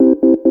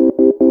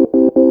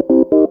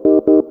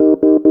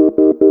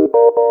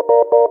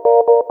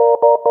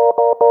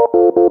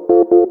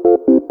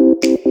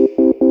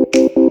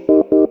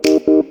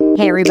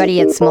Hey everybody,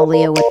 it's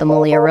Malia with the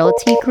Malia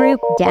Realty Group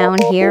down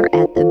here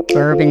at the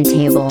Bourbon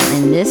Table.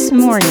 And this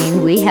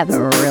morning we have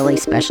a really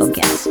special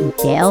guest,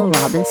 Dale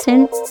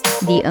Robinson,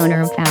 the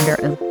owner and founder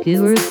of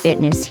Guru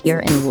Fitness here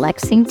in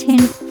Lexington,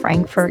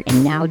 Frankfurt,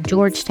 and now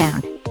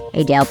Georgetown.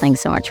 Hey Dale,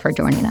 thanks so much for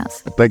joining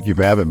us. Thank you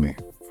for having me.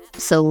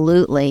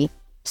 Absolutely.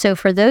 So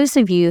for those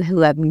of you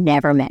who have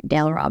never met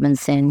Dale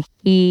Robinson,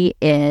 he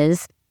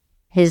is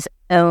his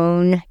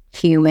own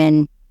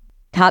human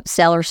top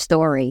seller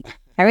story.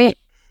 I mean,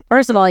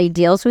 first of all, he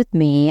deals with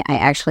me. I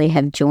actually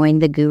have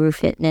joined the Guru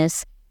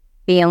Fitness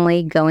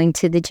family, going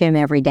to the gym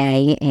every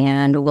day,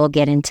 and we'll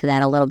get into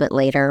that a little bit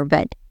later.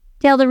 But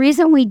Dale, the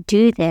reason we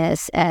do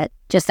this at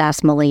Just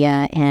Ask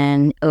Malia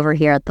and over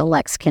here at the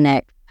Lex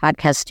Connect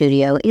podcast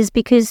studio is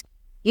because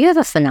you have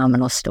a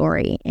phenomenal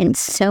story, and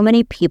so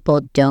many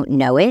people don't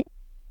know it.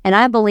 And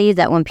I believe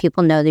that when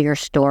people know your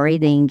story,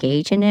 they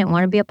engage in it and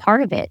want to be a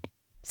part of it.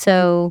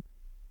 So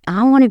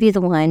I want to be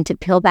the one to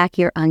peel back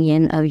your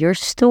onion of your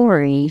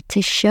story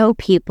to show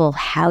people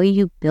how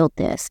you built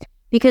this.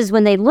 Because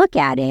when they look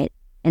at it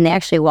and they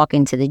actually walk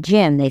into the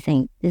gym, they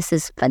think this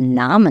is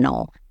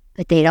phenomenal,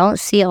 but they don't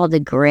see all the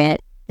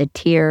grit, the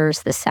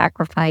tears, the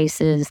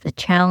sacrifices, the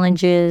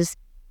challenges,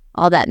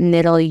 all that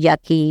middle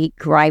yucky,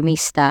 grimy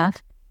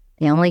stuff.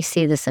 They only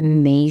see this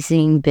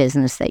amazing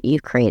business that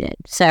you've created.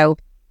 So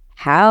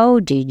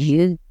how did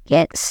you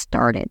get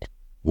started?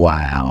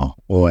 Wow.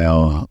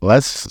 Well,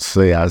 let's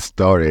say I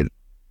started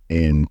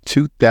in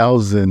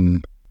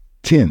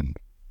 2010,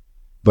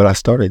 but I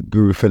started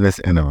Guru Fitness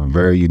in a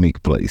very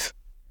unique place.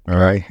 All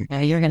right. Now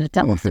you're going to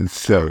tell us.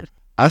 So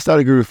I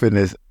started Guru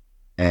Fitness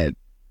at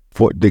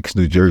Fort Dix,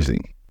 New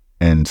Jersey,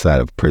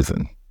 inside of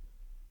prison.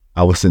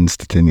 I was sentenced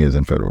to 10 years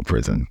in federal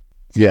prison.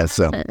 Yeah.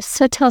 So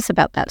tell us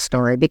about that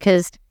story,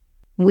 because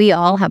we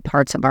all have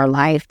parts of our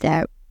life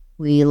that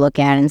we look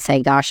at and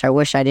say, gosh, I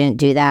wish I didn't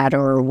do that,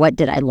 or what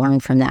did I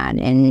learn from that?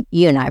 And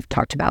you and I have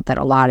talked about that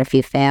a lot. If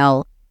you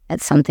fail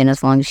at something,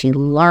 as long as you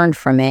learned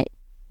from it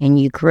and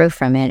you grew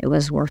from it, it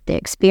was worth the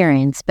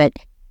experience. But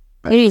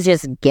you didn't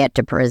just get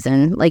to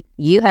prison. Like,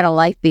 you had a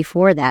life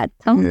before that.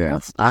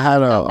 Yes, I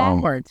had a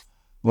backwards.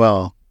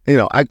 Well,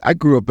 I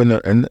grew up in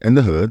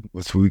the hood,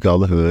 which we call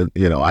the hood.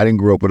 I didn't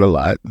grow up with a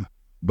lot,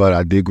 but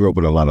I did grow up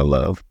with a lot of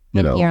love.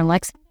 Here in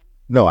Lexington?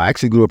 No, I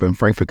actually grew up in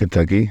Frankfurt,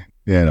 Kentucky.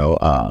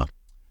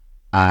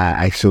 I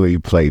actually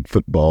played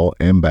football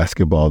and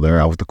basketball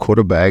there. I was the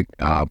quarterback.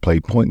 I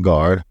played point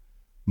guard.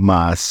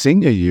 My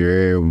senior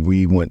year,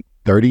 we went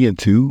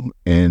 30-2,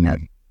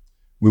 and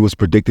we was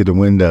predicted to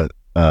win the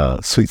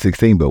Sweet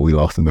 16, but we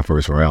lost in the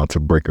first round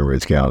to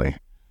Breckenridge County.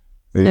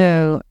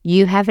 So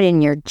you have it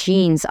in your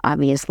genes,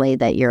 obviously,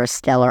 that you're a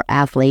stellar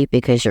athlete,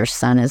 because your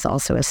son is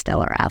also a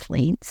stellar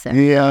athlete. So.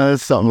 Yeah,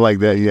 it's something like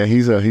that. Yeah,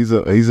 he's a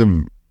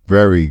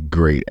very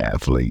great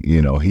athlete.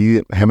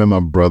 Him and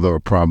my brother are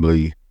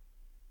probably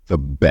the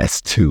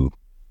best two,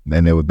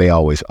 and they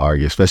always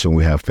argue, especially when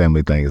we have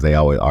family things. They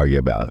always argue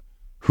about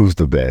who's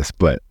the best.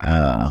 But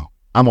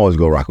I'm always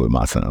gonna rock with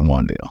my son,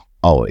 Wandale.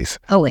 Always.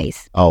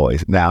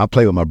 Now I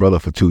played with my brother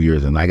for 2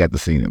 years, and I got to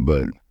see him,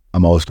 but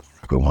I'm always gonna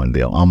rock with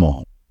Wandale. I'm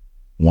a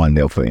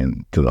Wandale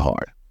fan to the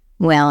heart.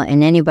 Well,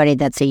 and anybody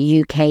that's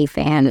a UK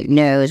fan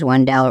knows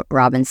Wandale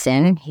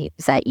Robinson. He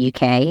was at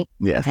UK.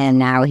 Yes. And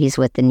now he's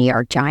with the New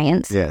York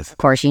Giants. Yes. Of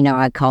course,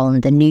 I call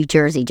them the New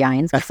Jersey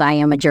Giants, because I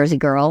am a Jersey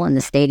girl, and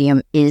the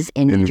stadium is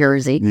in New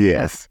Jersey.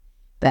 Yes.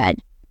 But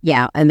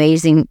yeah,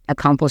 amazing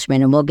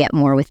accomplishment, and we'll get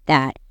more with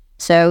that.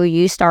 So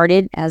you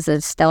started as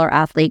a stellar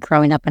athlete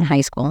growing up in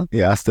high school.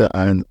 Yeah,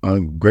 I'm a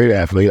great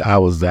athlete. I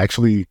was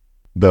actually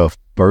the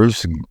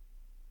first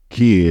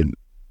kid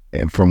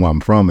from where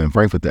I'm from in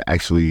Frankfurt to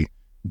actually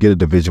get a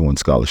Division I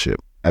scholarship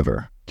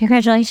ever.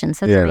 Congratulations.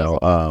 That's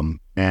amazing.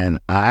 And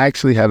I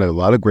actually had a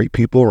lot of great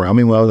people around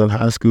me when I was in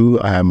high school.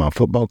 I had my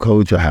football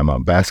coach, I had my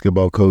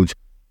basketball coach,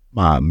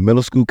 my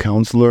middle school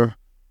counselor.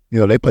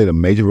 They played a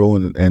major role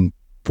in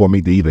for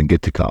me to even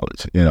get to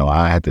college.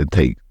 I had to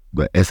take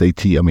the ACT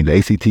to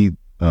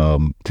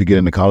get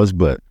into college,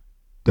 but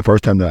the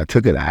first time that I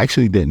took it, I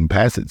actually didn't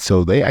pass it.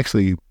 So they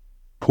actually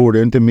poured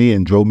into me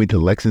and drove me to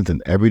Lexington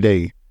every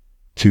day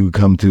to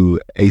come to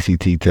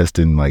ACT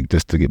testing,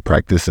 just to get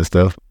practice and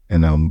stuff.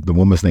 And the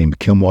woman's named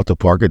Kim Walter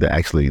Parker that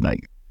actually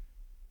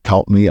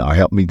taught me or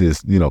helped me to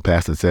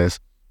pass the test.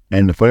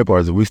 And the funny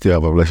part is that we still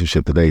have a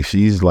relationship today.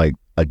 She's like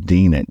a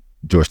dean at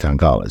Georgetown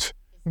College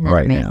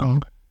right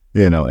amazing?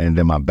 Now. And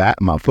then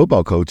my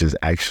football coach is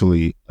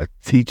actually a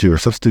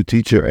substitute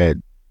teacher at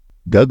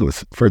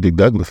Frederick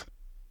Douglass.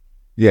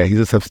 Yeah, he's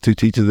a substitute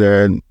teacher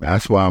there, and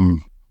that's why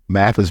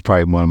math is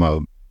probably one of my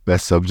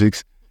best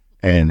subjects.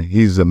 And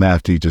he's a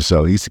math teacher,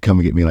 so he used to come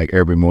and get me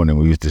every morning.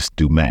 We used to just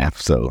do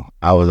math. So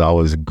I was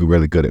always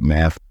really good at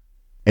math.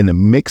 In the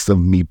mix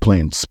of me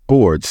playing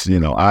sports,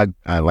 I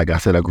like I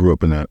said, I grew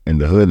up in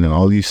the hood, and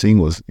all you seen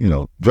was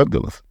drug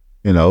dealers,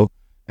 and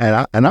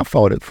I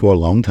fought it for a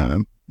long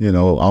time.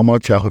 All my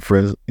childhood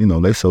friends,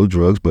 they sold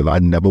drugs, but I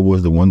never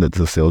was the one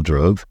to sell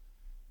drugs.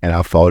 And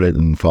I fought it,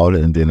 and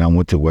then I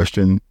went to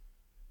Western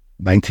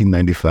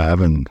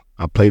 1995, and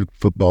I played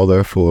football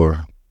there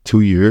for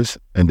 2 years.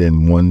 And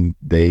then one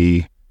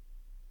day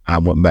I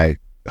went back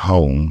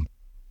home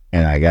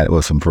and I got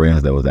with some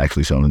friends that was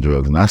actually selling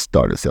drugs, and I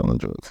started selling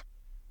drugs.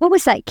 What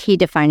was that key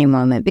defining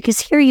moment? Because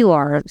here you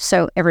are.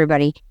 So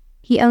everybody,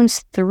 he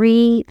owns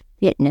 3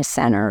 fitness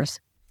centers,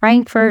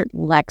 Frankfurt,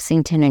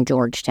 Lexington, and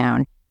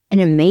Georgetown. An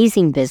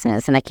amazing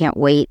business, and I can't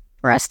wait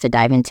for us to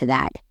dive into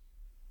that.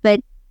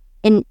 But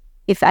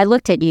if I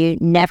looked at you,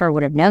 never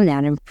would have known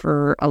that. And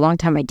for a long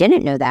time, I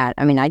didn't know that.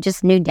 I mean, I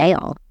just knew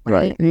Dale.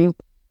 Right.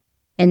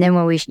 And then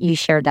when you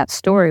shared that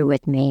story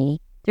with me,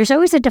 there's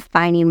always a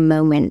defining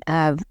moment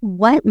of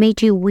what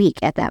made you weak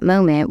at that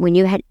moment when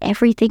you had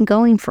everything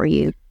going for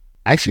you.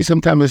 Actually,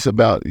 sometimes it's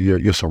about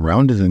your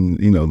surroundings and,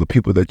 the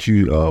people that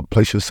you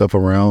place yourself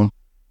around.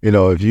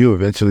 If you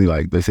eventually,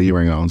 like they say, you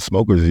hang around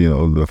smokers,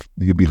 you'll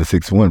be the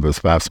sixth one. If there's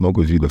 5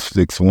 smokers, you're the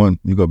sixth one.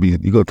 You're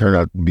gonna turn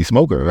out to be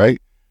smoker, right?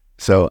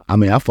 So, I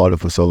mean, I fought it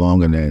for so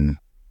long, and then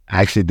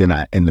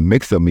in the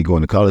mix of me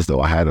going to college,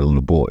 though, I had a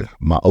little boy.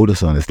 My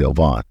oldest son is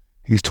Delvon.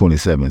 He's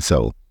 27.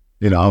 So,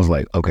 I was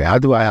like, okay, how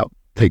do I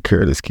take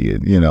care of this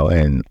kid?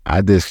 And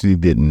I just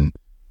didn't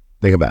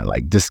think about it,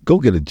 like, just go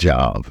get a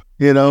job,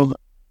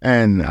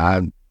 and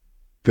I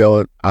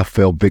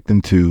fell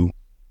victim to,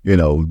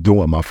 doing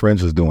what my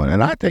friends was doing.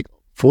 And I take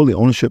fully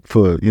ownership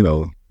for,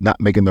 not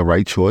making the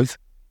right choice.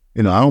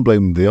 I don't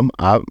blame them.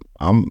 I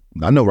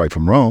know right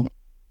from wrong,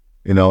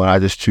 and I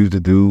just choose to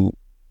do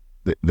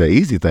the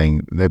easy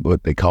thing,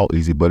 what they call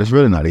easy, but it's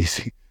really not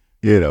easy,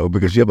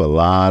 because you have a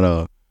lot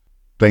of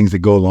things that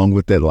go along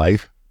with that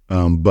life.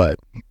 But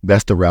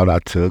that's the route I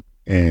took,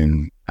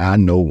 and I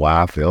know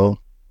why I fell,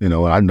 and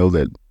I know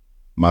that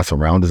my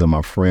surroundings and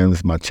my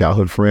friends, my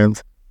childhood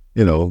friends,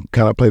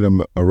 kind of played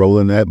a role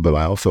in that, but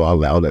I also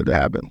allowed that to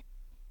happen.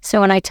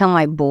 So when I tell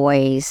my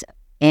boys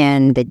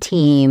and the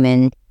team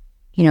and,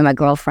 my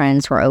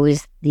girlfriends were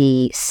always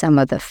some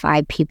of the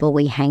 5 people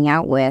we hang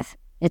out with,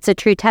 it's a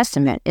true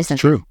testament, isn't it?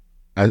 True.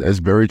 It's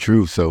very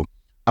true. So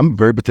I'm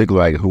very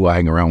particular like who I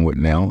hang around with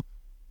now,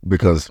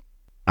 because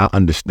I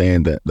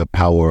understand that the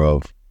power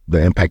of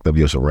the impact of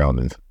your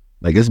surroundings.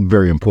 Like, it's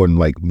very important.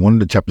 Like, one of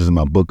the chapters in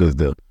my book is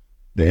the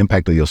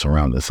impact of your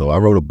surroundings. So I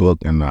wrote a book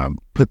and I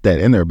put that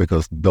in there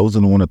because those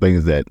are one of the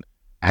things that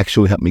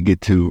actually helped me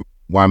get to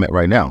where I'm at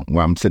right now,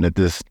 where I'm sitting at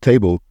this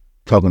table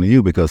talking to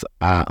you, because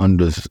I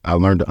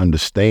learned to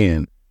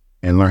understand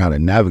and learn how to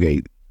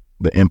navigate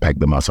the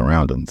impact of my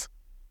surroundings.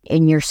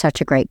 And you're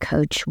such a great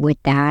coach with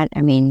that.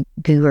 I mean,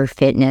 Guru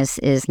Fitness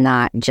is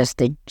not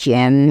just a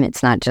gym.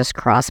 It's not just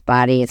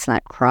crossbody. It's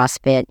not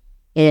CrossFit.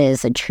 It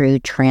is a true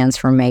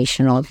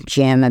transformational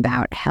gym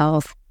about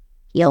health,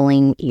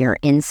 healing your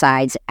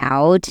insides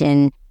out,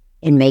 and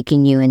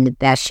making you in the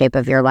best shape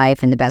of your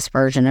life and the best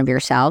version of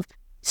yourself.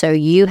 So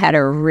you had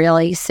a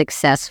really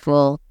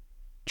successful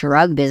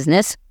drug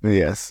business.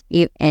 Yes.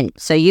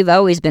 So you've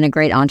always been a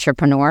great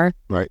entrepreneur.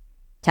 Right.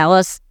 Tell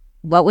us,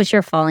 what was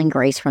your falling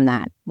grace from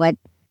that?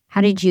 How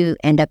did you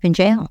end up in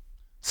jail?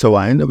 So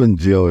I ended up in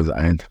jail.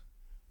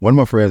 One of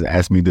my friends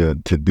asked me to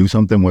do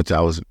something, which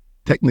I was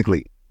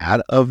technically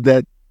out of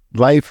that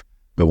life.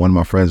 But one of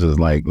my friends was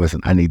like, listen,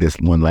 I need this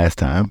one last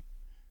time.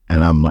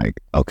 And I'm like,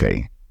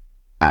 okay,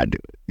 I do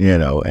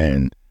it,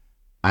 and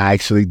I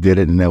actually did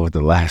it. And that was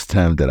the last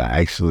time that I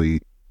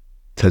actually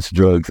touched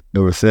drugs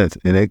ever since.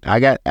 And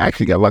I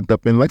actually got locked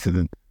up in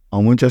Lexington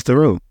on Winchester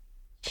Road.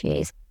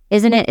 Jeez.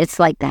 Isn't it? It's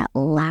like that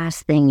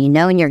last thing,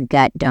 in your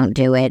gut, don't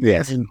do it.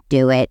 Yes. You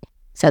do it.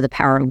 So the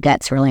power of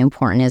gut's really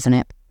important, isn't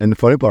it? And the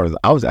funny part is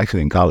I was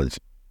actually in college.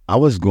 I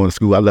was going to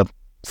school. I left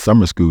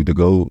summer school to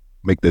go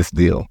make this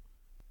deal.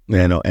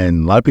 And a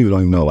lot of people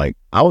don't even know, like,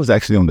 I was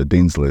actually on the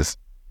dean's list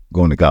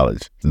going to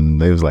college.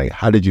 And they was like,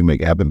 how did you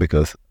make it happen?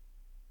 Because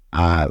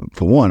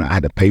for one, I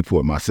had to pay for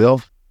it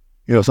myself.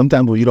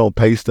 Sometimes when you don't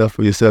pay stuff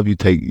for yourself, you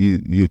take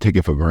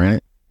it for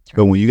granted.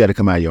 But when you got to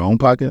come out of your own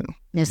pocket,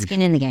 no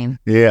skin in the game.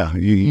 Yeah,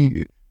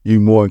 you're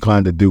more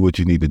inclined to do what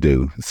you need to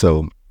do.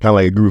 So kind of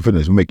like a Guru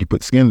Fitness, we make you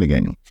put skin in the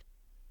game.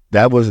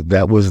 That was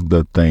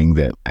the thing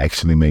that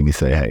actually made me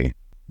say, hey,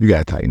 you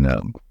got to tighten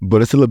up.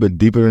 But it's a little bit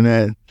deeper than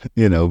that,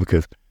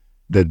 because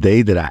the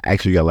day that I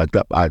actually got locked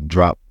up, I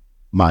dropped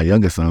my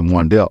youngest son,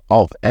 Wandell,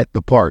 off at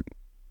the park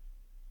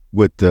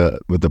with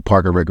the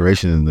park and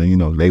recreation.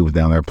 And they was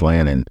down there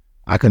playing, and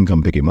I couldn't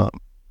come pick him up.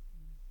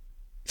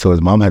 So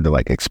his mom had to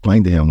like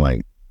explain to him,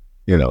 like,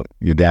 your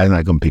dad's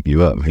not going to pick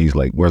you up. He's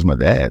like, where's my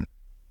dad?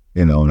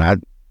 And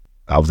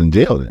I was in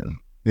jail then,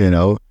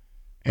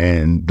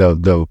 and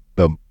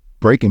the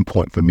breaking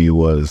point for me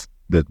was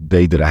the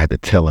day that I had to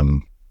tell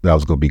him that I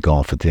was going to be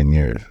gone for 10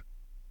 years.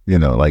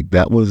 Like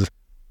that was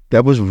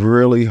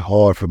really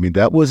hard for me.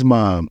 That was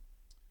my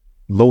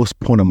lowest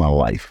point of my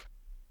life.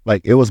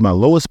 Like, it was my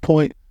lowest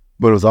point,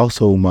 but it was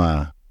also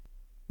my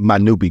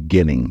new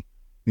beginning,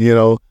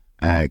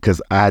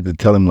 because I had to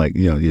tell him, like,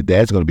 your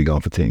dad's going to be gone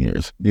for 10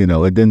 years,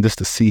 and then just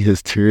to see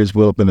his tears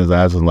well up in his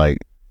eyes was like,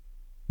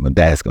 my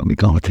dad's going to be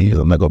gone for 10 years.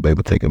 I'm not going to be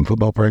able to take him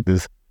football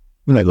practice.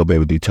 We're not going to be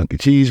able to do chunky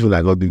cheese. We're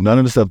not going to do none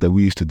of the stuff that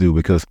we used to do,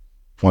 because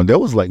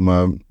Wandell was like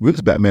we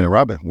was Batman and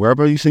Robin.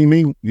 Wherever you see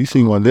me, you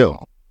see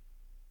Wandell,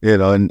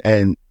 and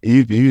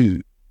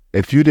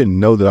if you didn't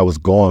know that I was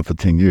gone for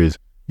 10 years,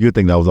 you'd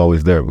think that I was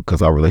always there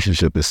because our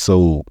relationship is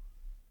so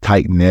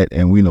tight knit,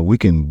 and we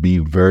can be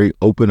very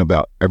open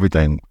about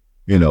everything,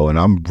 and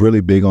I'm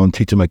really big on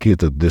teaching my kids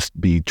to just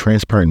be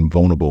transparent and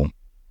vulnerable,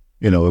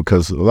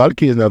 because a lot of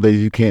kids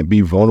nowadays, you can't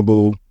be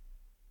vulnerable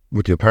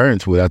with your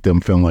parents without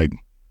them feeling like,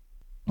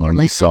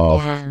 you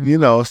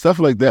soft, stuff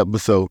like that.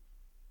 But so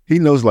he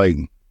knows like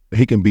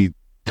he can be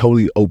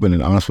totally open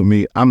and honest with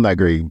me. I'm not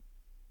going to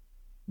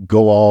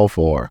go off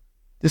or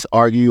just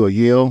argue or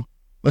yell.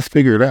 Let's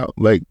figure it out.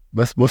 Like,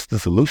 what's the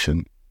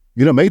solution?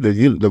 We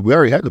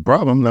already had the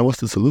problem. Now what's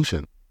the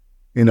solution?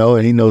 And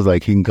he knows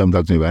like he can come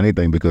talk to me about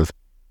anything because,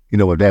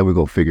 with Dad, we're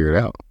going to figure it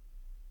out.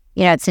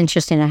 It's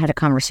interesting. I had a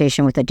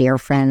conversation with a dear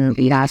friend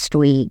last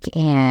week,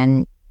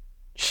 and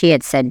she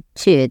had said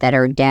too that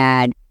her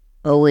dad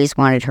always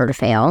wanted her to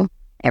fail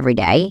every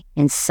day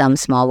in some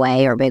small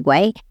way or big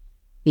way,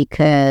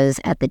 because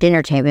at the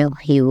dinner table,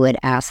 he would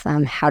ask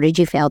them, how did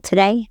you fail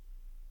today?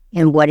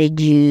 And what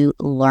did you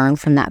learn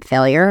from that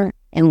failure?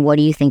 And what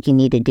do you think you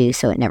need to do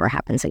so it never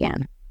happens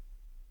again?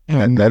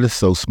 And that is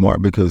so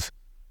smart, because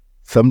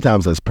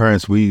sometimes as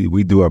parents,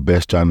 we do our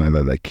best trying to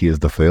let our kids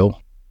to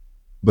fail,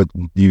 but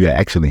you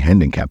actually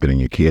handicapping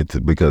your kids,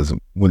 because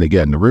when they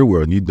get in the real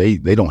world,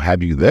 they don't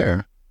have you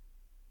there.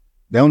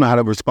 They don't know how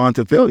to respond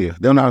to failure.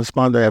 They don't know how to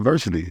respond to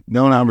adversity. They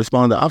don't know how to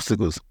respond to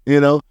obstacles,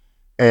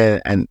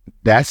 and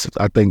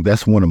I think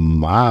that's one of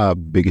my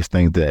biggest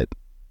things, that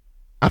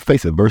I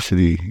face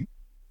adversity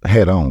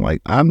head on.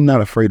 Like, I'm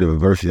not afraid of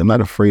adversity. I'm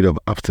not afraid of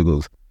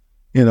obstacles,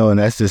 and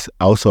that's just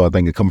also, I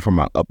think it comes from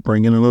my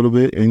upbringing a little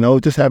bit,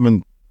 just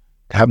having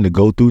to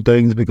go through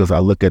things, because I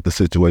look at the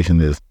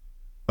situation as,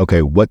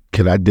 okay, what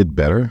could I did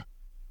better?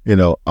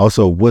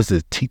 Also, what's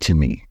it teaching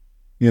me?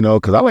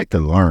 Because I like to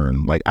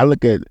learn. Like, I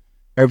look at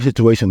every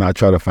situation, I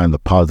try to find the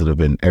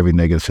positive in every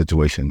negative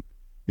situation,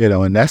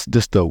 and that's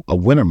just a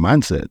winner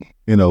mindset.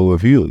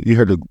 If you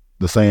heard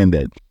the saying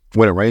that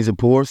when it rains, it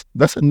pours,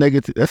 that's a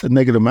negative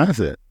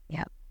mindset.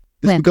 Yeah.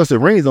 Just because it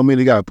rains don't mean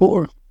it got to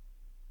pour.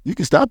 You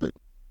can stop it.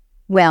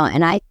 Well,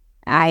 and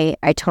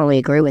I totally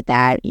agree with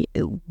that.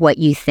 What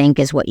you think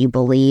is what you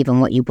believe,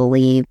 and what you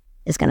believe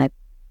is going to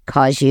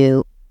cause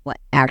you what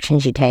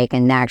actions you take,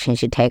 and the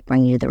actions you take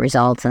bring you the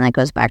results. And that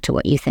goes back to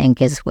what you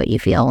think is what you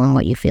feel, and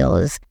what you feel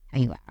is how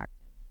you act.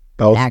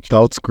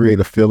 Thoughts create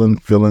a feeling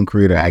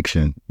create an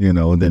action,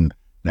 and then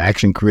the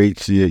action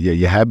creates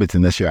your habits,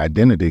 and that's your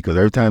identity. Because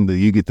every time that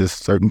you get this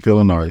certain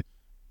feeling or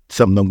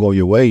something don't go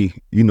your way,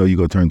 you're going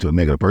to turn to a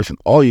negative person,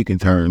 or you can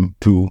turn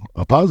to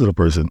a positive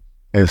person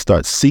and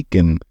start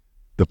seeking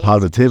the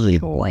positivity.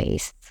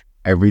 Choice.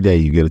 Every day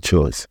you get a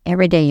choice.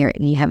 Every day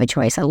you have a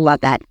choice. I love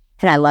that.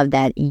 And I love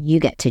that you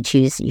get to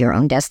choose your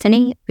own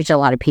destiny, which a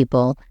lot of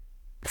people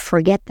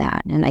forget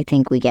that. And I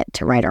think we get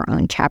to write our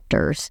own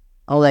chapters.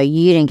 Although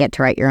you didn't get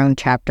to write your own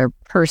chapter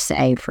per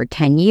se for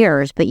 10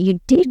 years, but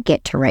you did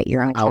get to write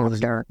your own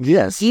chapter.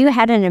 Yes. You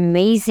had an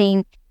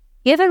amazing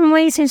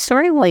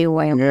story while you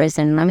were in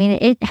prison. I mean,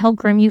 it helped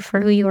groom you for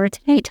who you are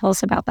today. Tell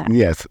us about that.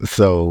 Yes.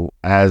 So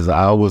as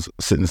I was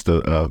sentenced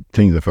to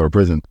 10 years in federal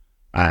prison,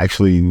 I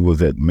actually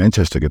was at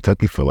Manchester,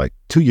 Kentucky for like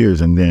 2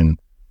 years, and then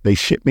they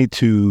shipped me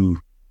to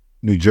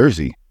New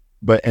Jersey.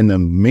 But in the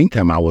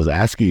meantime, I was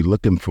actually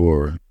looking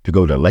to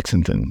go to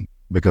Lexington,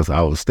 because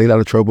I was stayed out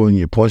of trouble and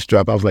your points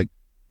drop. I was like,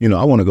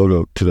 I want to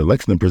go to the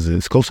Lexington prison.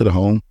 It's closer to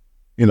home.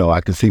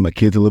 I can see my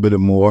kids a little bit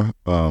more.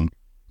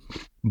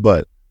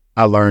 But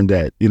I learned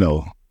that,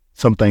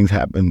 some things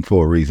happen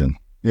for a reason,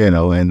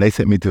 and they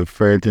sent me to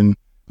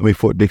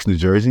Fort Dix, New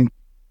Jersey.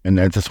 And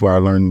that's just where I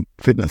learned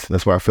fitness.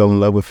 That's where I fell in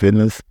love with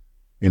fitness.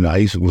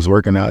 I was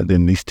working out.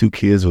 Then these two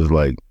kids was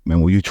like,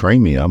 man, will you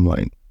train me? I'm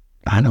like,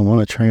 I don't want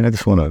to train. I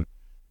just want to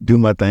do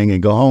my thing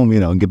and go home,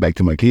 and get back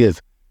to my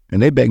kids.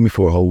 And they begged me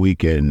for a whole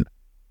week, and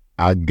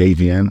I gave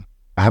in.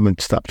 I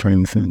haven't stopped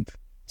training since.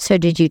 So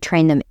did you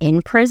train them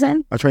in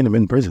prison? I trained them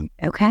in prison.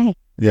 Okay.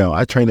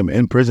 I trained them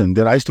in prison.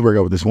 Then I used to work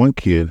out with this one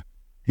kid.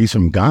 He's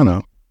from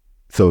Ghana.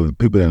 So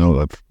people that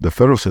know the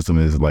federal system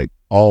is like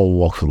all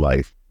walks of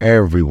life,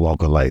 every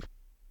walk of life,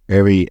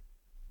 every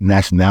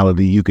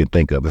nationality you can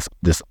think of. It's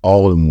just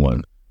all in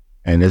one.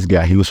 And this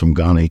guy, he was from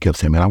Ghana. He kept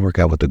saying, man, I work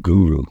out with the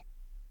guru.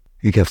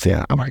 He kept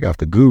saying, I work out with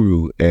the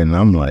guru. And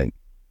I'm like,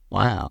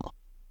 wow.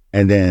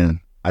 And then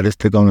I just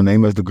took on the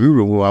name as the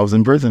guru while I was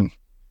in prison.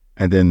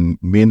 And then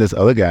me and this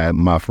other guy,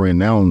 my friend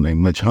now named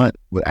Mitch Hunt,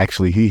 well,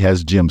 actually he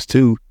has gyms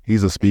too.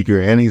 He's a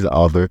speaker and he's an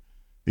author.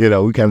 We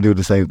kind of do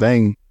the same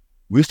thing.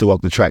 We used to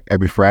walk the track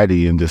every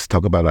Friday and just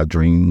talk about our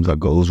dreams, our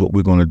goals, what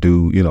we're going to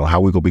do, how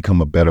we're going to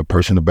become a better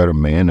person, a better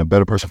man, a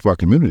better person for our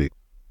community.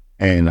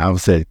 And I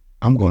said,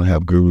 I'm going to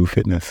have Guru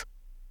Fitness.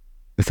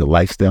 It's a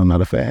lifestyle,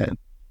 not a fad.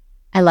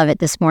 I love it.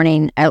 This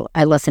morning,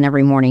 I listen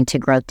every morning to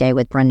Growth Day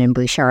with Brendan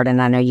Bouchard,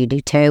 and I know you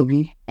do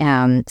too.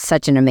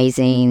 Such an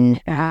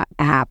amazing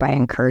app. I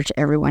encourage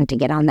everyone to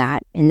get on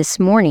that. And this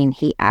morning,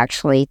 he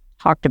actually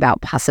talked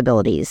about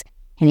possibilities.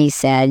 And he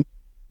said,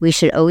 we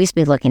should always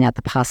be looking at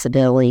the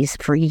possibilities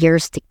for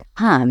years to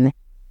come,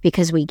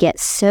 because we get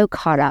so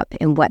caught up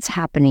in what's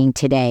happening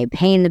today,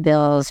 paying the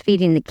bills,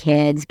 feeding the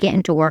kids,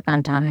 getting to work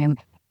on time.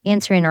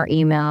 answering our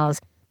emails,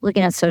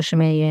 looking at social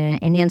media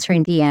and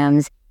answering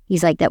DMs.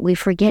 He's like that we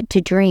forget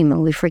to dream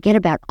and we forget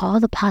about all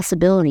the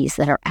possibilities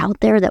that are out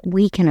there that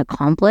we can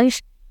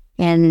accomplish.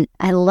 And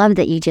I love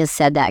that you just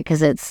said that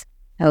because I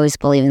always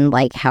believe in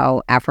like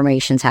how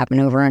affirmations happen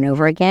over and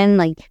over again.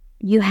 Like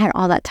you had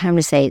all that time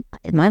to say,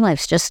 my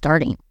life's just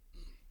starting.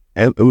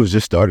 It was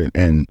just starting.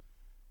 And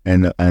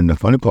the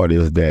funny part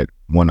is that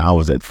when I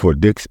was at Fort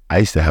Dix, I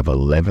used to have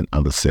 11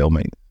 other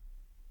cellmates.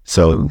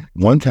 So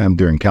one time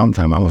during count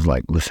time, I was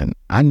like, listen,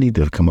 I need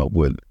to come up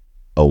with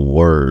a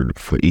word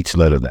for each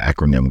letter of the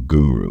acronym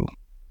GURU.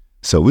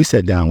 So we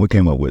sat down, we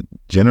came up with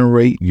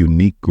generate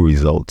unique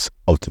results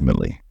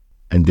ultimately.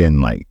 And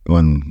then like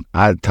when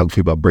I talk to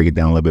people, I break it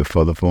down a little bit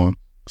further for them.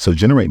 So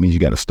generate means you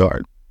got to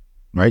start,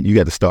 right? You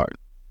got to start.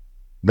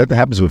 Nothing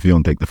happens if you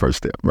don't take the first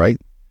step, right?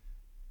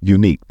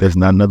 Unique. There's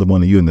not another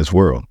one of you in this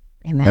world.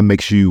 Amen. That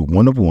makes you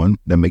one of one,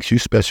 that makes you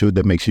special,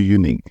 that makes you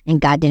unique. And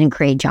God didn't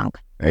create junk.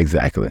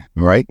 Exactly,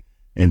 right?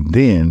 And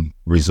then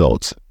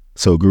results.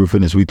 So Guru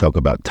Fitness, we talk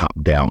about top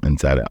down,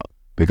 inside out.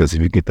 Because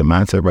if you get the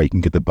mindset right, you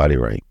can get the body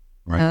right.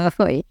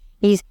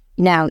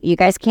 Now, you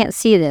guys can't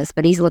see this,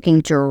 but he's looking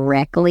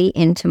directly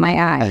into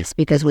my eyes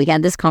because we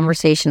had this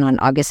conversation on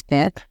August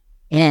 5th.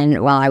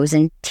 And while I was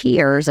in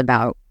tears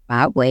about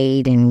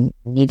weight and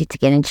needed to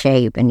get in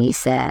shape, and he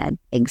said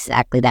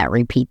exactly that.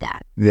 Repeat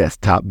that. Yes,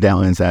 top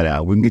down, inside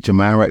out. We can get your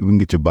mind right, we can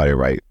get your body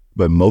right.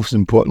 But most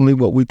importantly,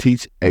 what we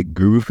teach at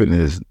Guru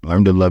Fitness is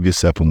learn to love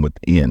yourself from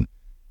within.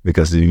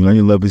 Because if you learn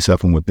to love yourself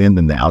from within,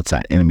 then the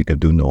outside enemy can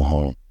do no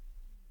harm.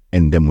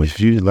 And then if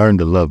you learn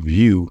to love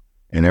you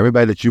and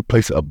everybody that you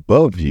place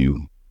above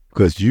you,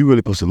 because you're really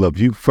supposed to love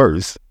you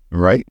first,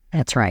 right?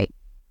 That's right.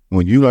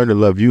 When you learn to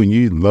love you and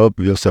you love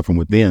yourself from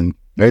within,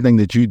 everything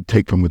that you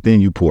take from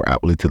within, you pour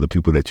outwardly to the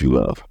people that you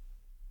love.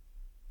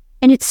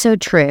 And it's so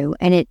true.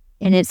 And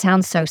it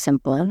sounds so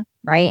simple,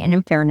 right? And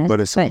in fairness, but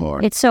it's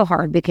hard. It's so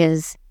hard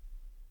because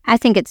I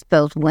think it's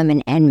both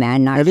women and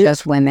men, not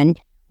just women.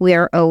 We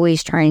are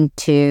always trying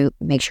to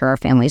make sure our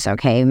family's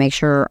okay, make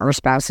sure our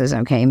spouse is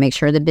okay, make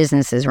sure the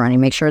business is running,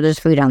 make sure there's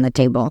food on the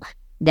table,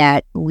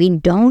 that we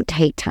don't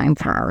take time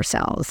for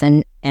ourselves.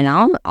 And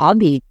I'll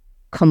be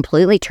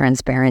completely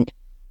transparent.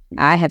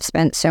 I have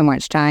spent so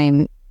much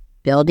time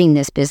building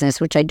this business,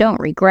 which I don't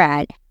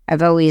regret.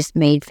 I've always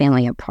made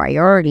family a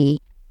priority,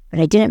 but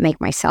I didn't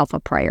make myself a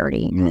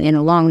priority. And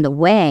along the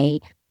way,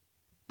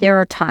 there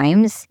are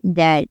times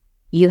that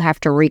you have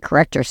to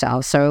recorrect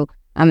yourself. So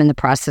I'm in the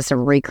process of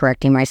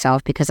recorrecting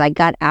myself because I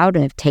got out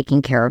of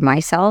taking care of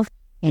myself.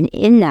 And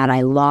in that,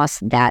 I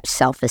lost that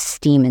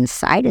self-esteem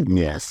inside of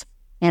me. Yes.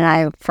 And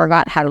I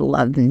forgot how to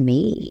love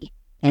me.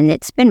 And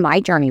it's been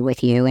my journey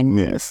with you. And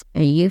yes,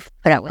 you've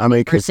put up with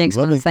me for 6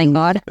 months, thank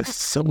God. It's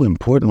so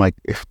important. Like,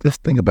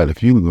 just think about it.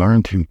 If you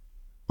learn to,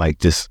 like,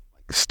 just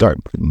start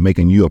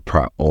making you a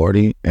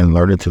priority and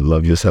learning to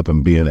love yourself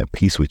and being at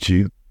peace with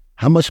you,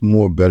 how much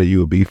more better you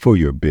will be for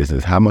your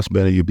business, how much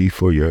better you'll be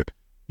for your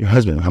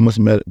husband, how much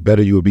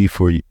better you will be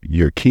for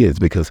your kids,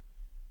 because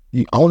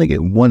you only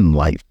get one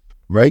life,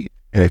 right?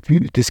 And if you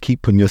just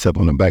keep putting yourself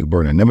on the back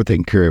burner and never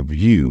taking care of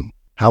you,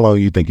 how long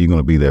do you think you're going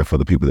to be there for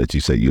the people that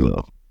you say you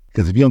love?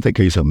 Because if you don't take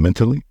care of yourself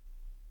mentally,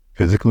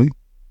 physically,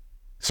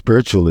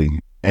 spiritually,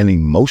 and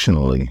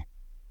emotionally,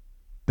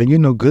 then you're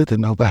no good to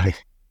nobody.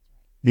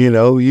 You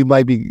know, you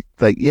might be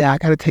like, yeah, I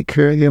got to take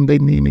care of them. They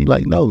need me.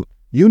 Like, no,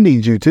 you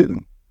need you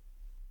too.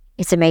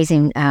 It's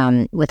amazing.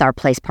 With our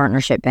Place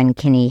partnership, Ben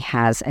Kinney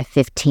has a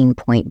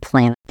 15-point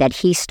plan that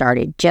he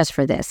started just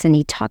for this. And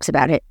he talks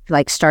about it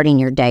like starting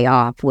your day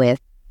off with,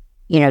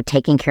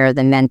 taking care of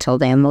the mental,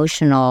 the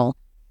emotional,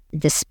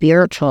 the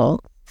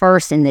spiritual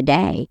first in the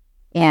day.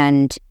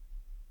 And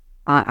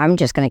I'm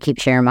just going to keep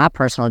sharing my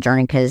personal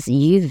journey because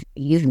you've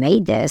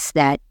made this,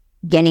 that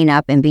getting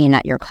up and being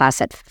at your class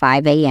at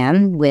 5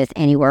 a.m. with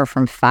anywhere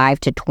from 5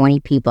 to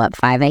 20 people at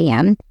 5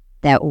 a.m.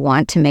 that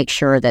want to make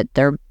sure that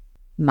their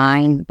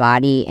mind,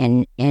 body,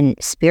 and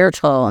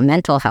spiritual and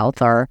mental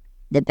health are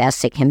the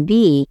best it can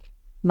be.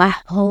 My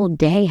whole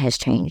day has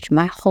changed.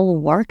 My whole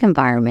work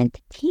environment.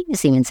 The team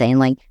is even saying,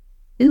 like,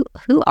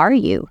 who are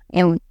you?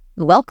 And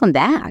welcome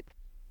back.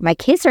 My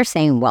kids are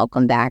saying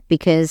welcome back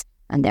because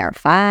I'm there at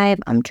 5,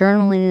 I'm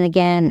journaling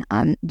again,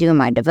 I'm doing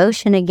my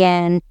devotion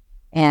again,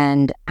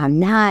 and I'm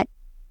not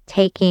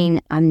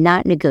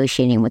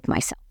negotiating with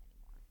myself.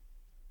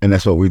 And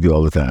that's what we do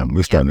all the time.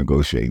 We start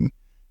negotiating.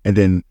 And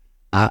then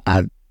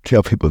I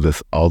tell people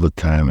this all the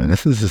time, and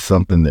this is just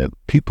something that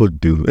people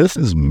do. This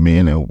is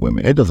men and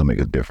women. It doesn't make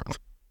a difference.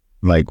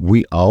 Like,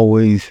 we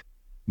always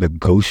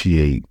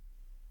negotiate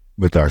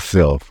with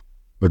ourselves,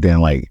 but then,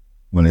 like,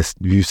 when it's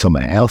you,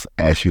 somebody else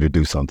asks you to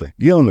do something,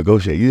 you don't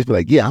negotiate. You just be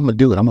like, yeah, I'm going to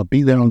do it. I'm going to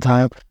be there on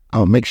time.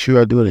 I'm going to make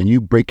sure I do it. And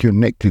you break your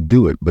neck to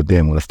do it. But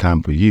then when it's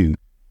time for you,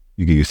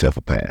 you give yourself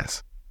a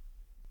pass.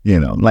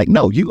 Like,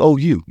 no, you owe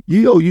you.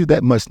 You owe you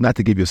that much not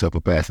to give yourself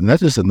a pass. And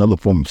that's just another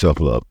form of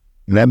self-love.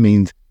 And that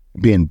means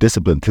being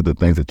disciplined to the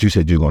things that you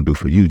said you're going to do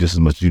for you just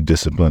as much as you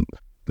disciplined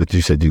that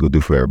you said you're going to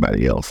do for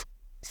everybody else.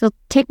 So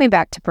take me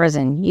back to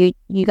prison.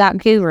 You got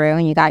Guru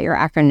and you got your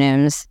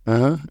acronyms.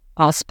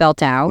 all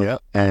spelt out. Yeah.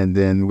 And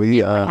then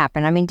we, What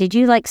happened? I mean, did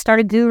you like start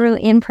a guru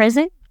in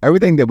prison?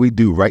 everything that we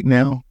do right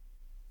now,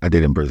 I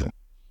did in prison.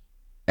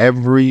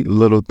 Every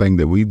little thing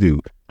that we do,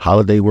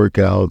 holiday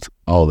workouts,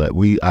 all that,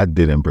 I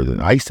did in prison.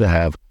 I used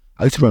to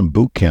run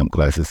boot camp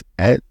classes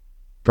at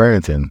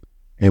Farrington.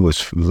 It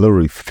was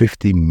literally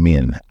 50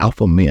 men,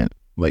 alpha men,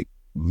 like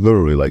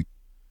literally, like,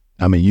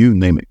 I mean, you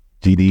name it,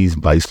 GDs,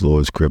 Vice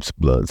Lords, Crips,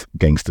 Bloods,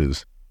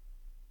 gangsters,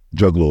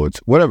 drug lords,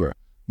 whatever.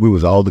 We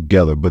was all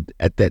together, but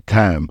at that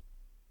time,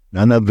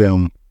 none of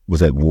them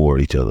was at war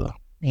with each other.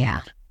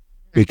 Yeah.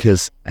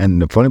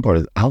 And the funny part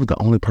is, I was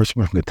the only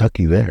person from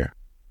Kentucky there.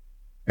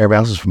 Everybody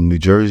else was from New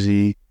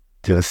Jersey,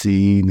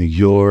 Tennessee, New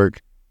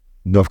York,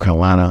 North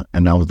Carolina,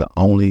 and I was the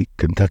only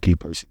Kentucky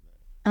person.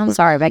 I'm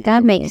sorry, but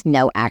God makes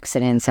no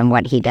accidents in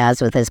what he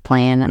does with his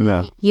plan.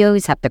 No. You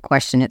always have to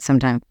question it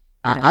sometimes.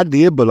 I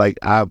did, but like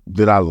I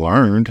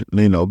learned,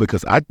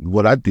 because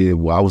what I did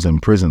while I was in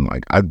prison,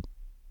 like I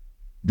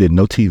did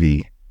no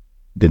TV,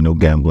 did no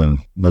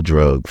gambling, no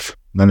drugs,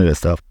 none of that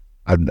stuff.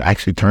 I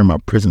actually turned my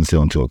prison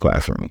cell into a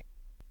classroom.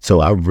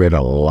 So I read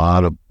a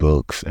lot of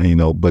books,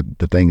 and but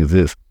the thing is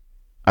this,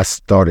 I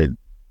started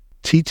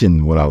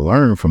teaching what I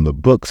learned from the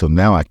book, so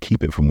now I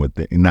keep it from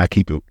within, and I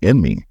keep it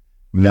in me.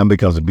 Now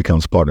because it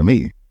becomes part of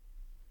me.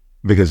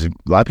 Because a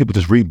lot of people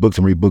just read books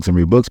and read books and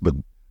read books, but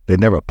they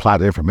never apply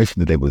the information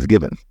that they was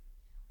given.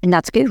 And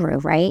that's guru,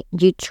 right?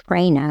 You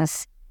train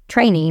us.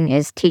 Training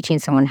is teaching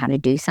someone how to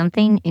do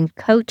something, and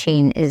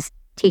coaching is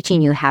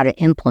teaching you how to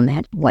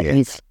implement what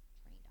you.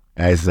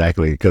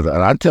 Exactly. Because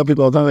I tell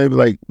people all the time, they be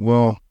like,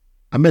 well,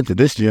 I'm into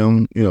this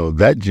gym,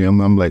 that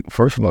gym. I'm like,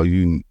 first of all,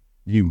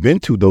 you've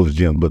been to those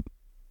gyms, but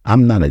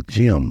I'm not a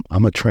gym.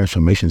 I'm a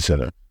transformation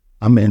center.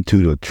 I'm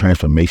into the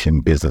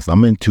transformation business.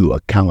 I'm into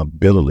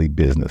accountability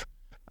business.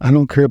 I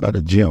don't care about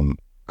a gym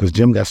because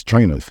gym got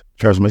trainers.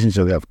 Transformation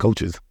center have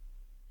coaches.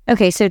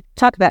 Okay, so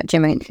talk about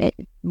gym,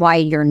 why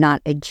you're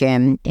not a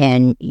gym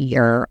and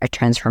you're a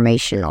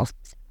transformational.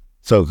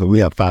 So we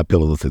have 5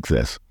 pillars of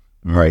success,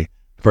 all right?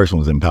 First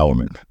one is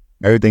empowerment.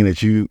 Everything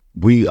that you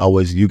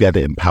got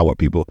to empower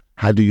people.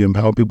 How do you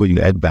empower people? You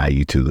add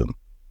value to them,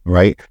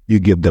 right? You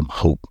give them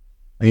hope.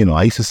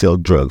 I used to sell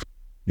drugs,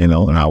 and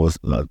I was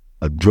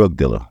a drug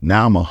dealer.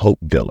 Now I'm a hope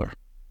dealer.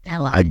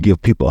 I give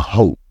people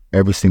hope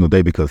every single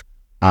day because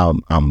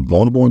I'm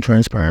vulnerable and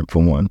transparent,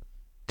 for one.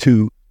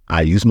 2,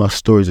 I use my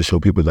stories to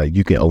show people that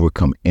you can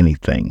overcome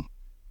anything.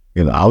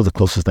 I was the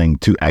closest thing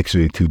to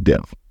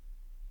death,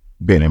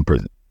 being in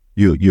prison.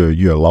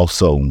 You're a lost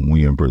soul when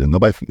you're in prison.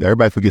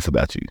 Everybody forgets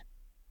about you,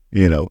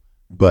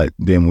 But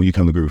then when you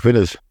come to Guru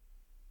Fitness,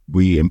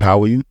 we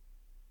empower you.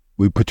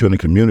 We put you in a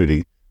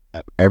community.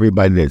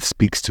 Everybody that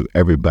speaks to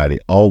everybody,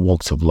 all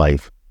walks of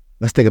life.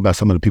 Let's think about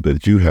some of the people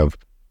that you have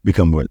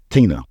become with.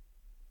 Tina.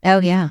 Oh,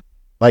 yeah.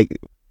 Like,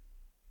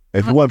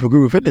 if it wasn't for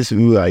Guru Fitness,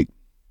 I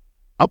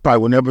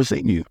probably would never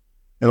seen you.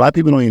 And a lot of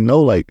people don't even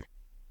know, like,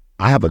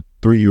 I have a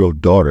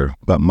 3-year-old daughter,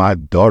 but my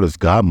daughter's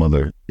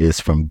godmother is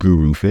from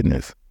Guru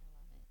Fitness.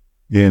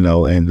 And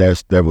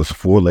there was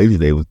 4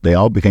 ladies. They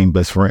all became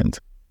best friends.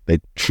 They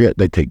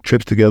take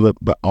trips together,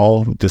 but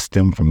all just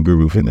stem from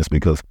Guru Fitness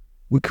because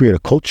we create a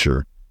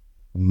culture,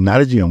 not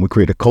a gym. We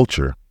create a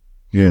culture.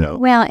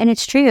 Well, and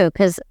it's true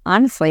because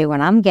honestly,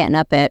 when I'm getting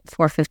up at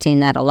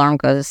 4:15, that alarm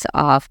goes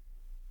off.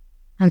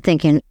 I'm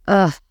thinking,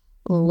 oh,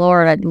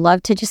 Lord, I'd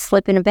love to just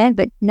slip into bed,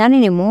 but not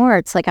anymore.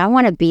 It's like I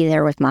want to be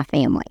there with my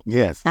family.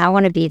 Yes. I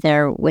want to be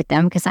there with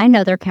them because I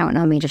know they're counting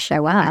on me to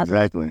show up.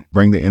 Exactly.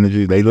 Bring the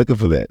energy. They looking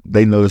for that.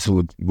 They notice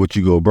what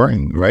you go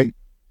bring, right?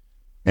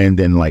 And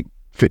then like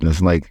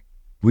fitness, like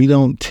we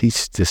don't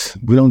teach this.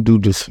 We don't do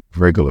just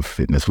regular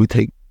fitness. We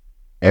take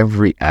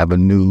every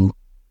avenue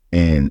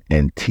and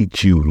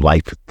teach you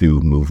life through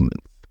movement,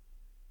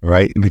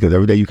 right? Because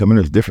every day you come in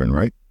is different,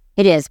 right?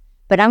 It is.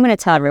 But I'm going to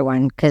tell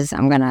everyone because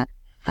I'm going to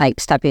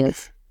stop you.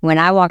 When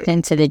I walked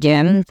into the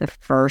gym the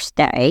first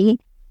day,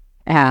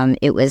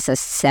 it was a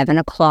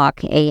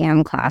 7:00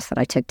 a.m. class that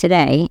I took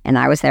today, and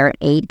I was there at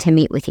 8 to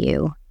meet with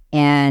you.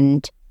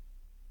 And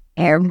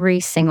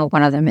every single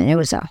one of them, and it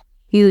was a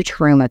huge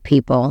room of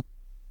people,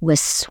 was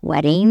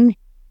sweating,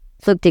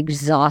 looked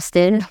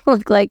exhausted,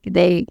 looked like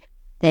they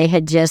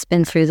had just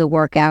been through the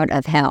workout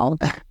of hell.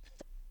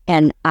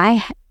 And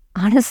I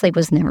honestly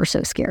was never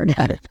so scared.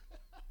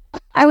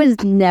 I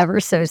was never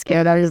so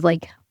scared. I was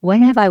like, what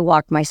have I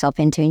walked myself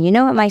into? And you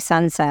know what my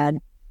son said?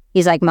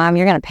 He's like, Mom,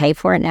 you're going to pay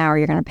for it now or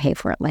you're going to pay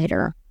for it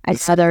later. I'd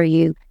rather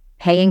you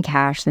pay in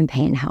cash than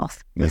pay in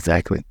health.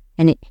 Exactly.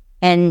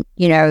 And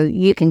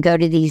you can go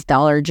to these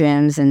dollar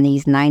gyms and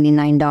these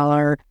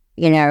 $99,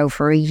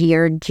 for a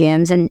year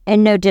gyms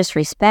and no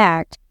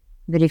disrespect,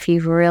 but if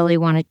you really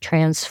want to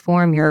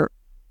transform your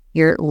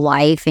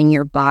life and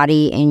your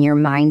body and your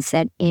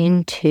mindset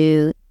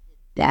into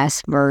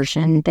best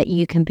version that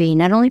you can be,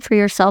 not only for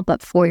yourself,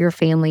 but for your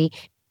family,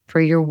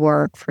 for your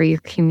work, for your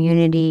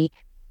community,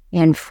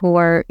 and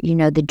for,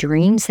 the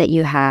dreams that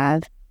you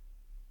have,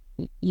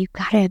 you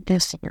got to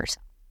invest in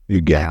yourself.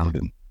 You got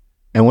to.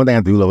 And one thing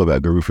I do love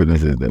about Guru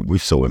Fitness is that we're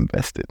so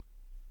invested.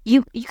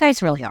 You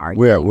guys really are.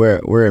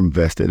 We're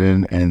invested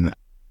in, and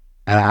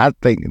And I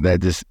think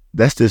that's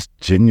just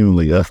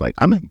genuinely us. Like,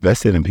 I'm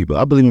invested in people.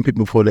 I believe in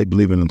people before they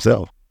believe in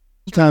themselves.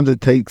 Sometimes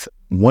it takes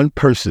one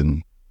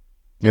person,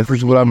 and this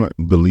is what I'm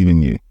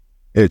believing you,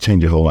 it'll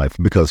change your whole life.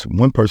 Because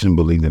one person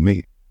believed in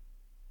me,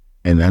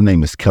 and that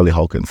name is Kelly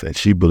Hawkins, and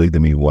she believed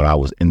in me when I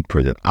was in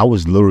prison. I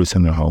was literally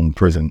sending her home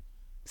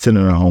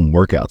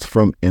workouts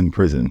from in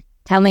prison.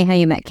 Tell me how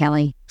you met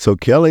Kelly. So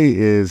Kelly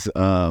is...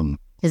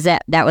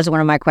 that was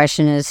one of my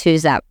questions, is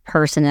who's that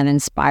person that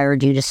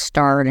inspired you to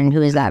start, and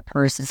who is that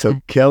person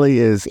So Kelly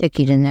is... took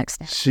you to the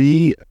next step?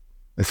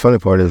 The funny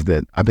part is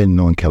that I've been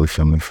knowing Kelly's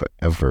family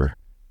forever.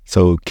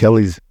 So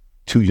Kelly's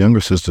two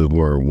younger sisters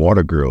were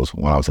water girls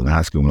when I was in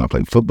high school when I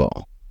played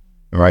football.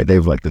 All right, they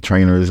were like the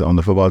trainers on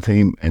the football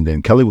team, and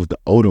then Kelly was the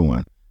older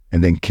one.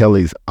 And then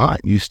Kelly's aunt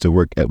used to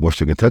work at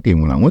Western Kentucky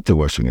when I went to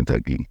Western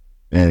Kentucky.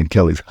 And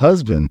Kelly's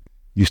husband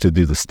used to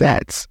do the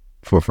stats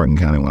for Franklin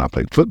County when I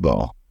played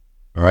football.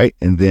 All right.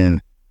 And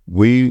then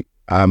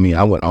I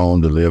went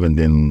on to live. And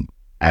then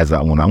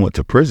when I went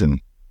to prison,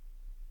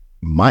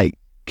 Mike,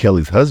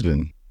 Kelly's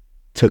husband,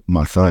 took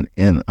my son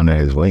in under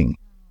his wing.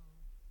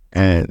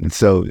 And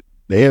so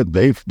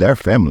they're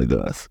family to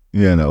us,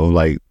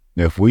 like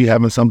if we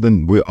having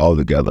something, we're all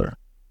together.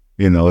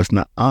 It's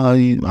not,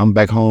 I'm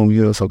back home,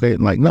 it's okay.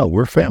 Like, no,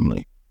 we're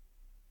family,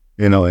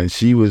 and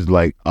she was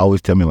like,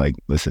 always tell me like,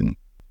 listen,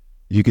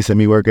 you can send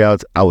me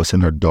workouts. I would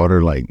send her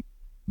daughter, like,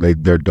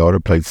 their daughter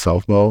played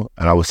softball,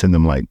 and I would send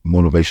them like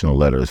motivational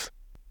letters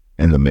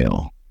in the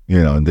mail,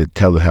 and they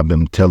have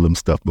them tell them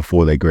stuff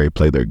before they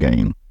play their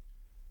game,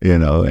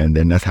 and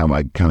then that's how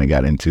I kind of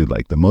got into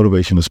like the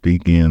motivational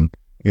speaking,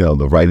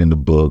 the writing the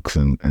books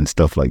and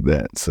stuff like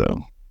that.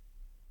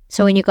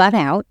 So when you got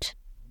out,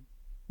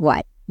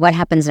 what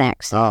happens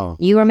next? Oh,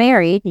 you were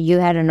married, you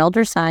had an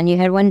older son, you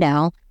had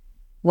Wendell.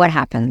 What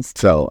happens?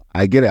 So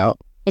I get out.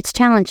 It's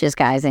challenges,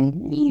 guys,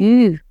 and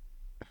you.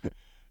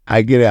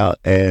 I get out,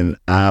 and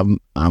I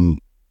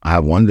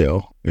have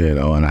Wendell, and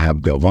I have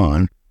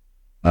Delvon,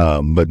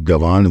 but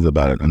Delvon is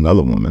about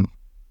another woman.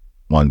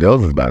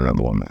 Wendell is about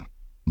another woman.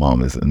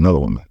 Mom is another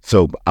woman.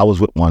 So I was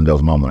with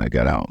Wendell's mom when I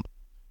got out,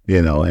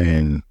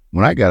 and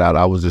when I got out,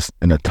 I was just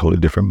in a totally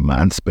different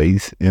mind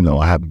space.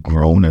 I have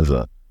grown as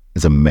a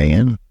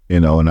man,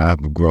 and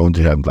I've grown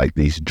to have like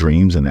these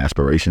dreams and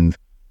aspirations,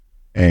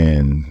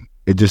 and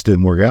it just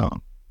didn't work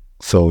out.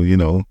 So,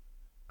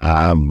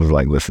 I was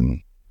like,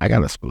 listen, I got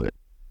to split.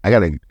 I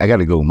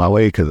gotta go my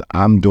way, because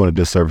I'm doing a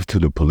disservice to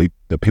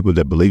the people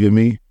that believe in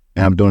me,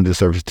 and I'm doing a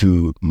disservice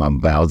to my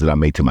vows that I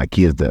made to my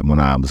kids that when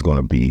I was going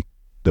to be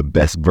the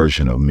best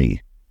version of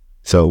me.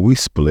 So we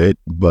split,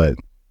 but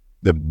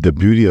the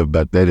beauty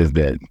about that is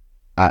that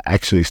I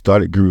actually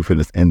started Guru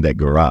Fitness in that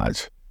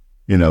garage,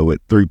 with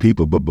 3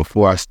 people. But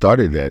before I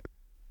started that,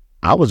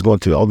 I was going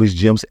to all these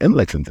gyms in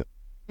Lexington,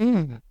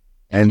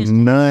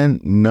 and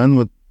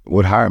none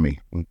would hire me.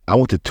 I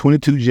went to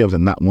 22 gyms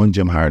and not one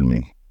gym hired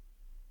me.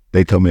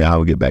 They told me I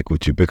would get back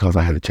with you because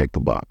I had to check the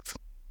box.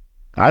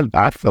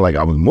 I felt like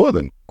I was more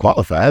than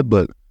qualified,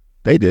 but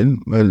they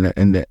didn't.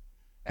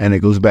 And it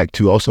goes back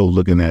to also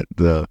looking at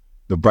the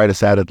brighter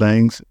side of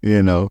things.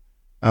 I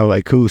was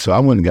like, cool. So I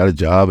went and got a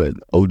job at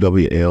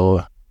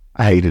OWL.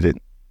 I hated it.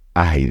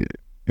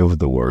 It was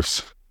the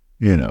worst,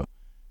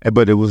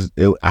 But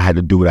I had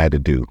to do what I had to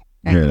do,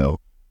 and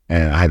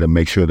I had to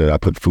make sure that I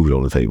put food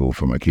on the table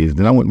for my kids.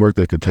 Then I went and worked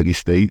at Kentucky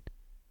State.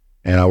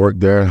 And I worked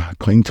there,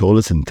 cleaned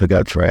toilets and took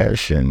out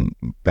trash and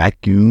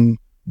vacuumed.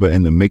 But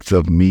in the mix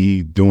of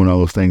me doing all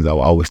those things, I would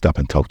always stop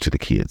and talk to the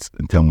kids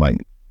and tell them like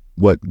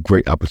what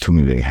great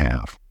opportunity they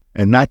have,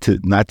 and not to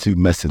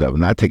mess it up and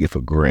not take it for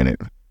granted.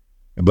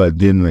 But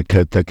then the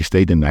Kentucky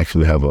State didn't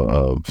actually have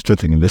a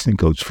strength and conditioning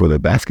coach for the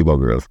basketball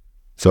girls,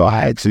 so I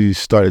actually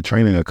started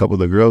training a couple of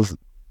the girls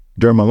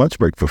during my lunch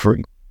break for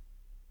free.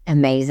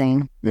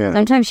 Amazing. Yeah.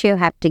 Sometimes you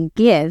have to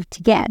give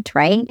to get,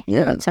 right?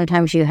 Yeah.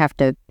 Sometimes you have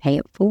to pay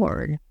it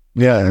forward.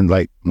 Yeah, and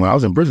like when I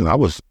was in prison,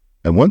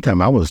 at one time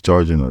I was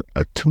charging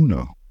a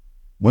tuna,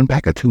 1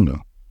 pack of tuna,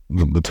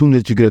 the tuna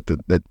that you get at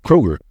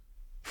Kroger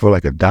for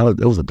like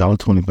 $1. It was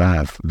 $1.25,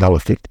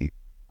 $1.50.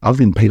 I was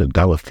getting paid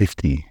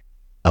 $1.50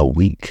 a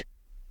week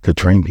to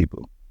train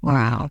people.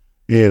 Wow.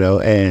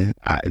 And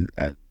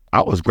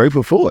I was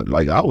grateful for it.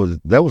 Like that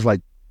was like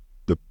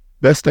the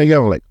best thing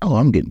ever. Like, oh,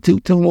 I'm getting 2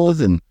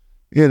 tunas, and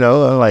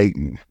like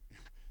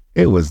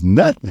it was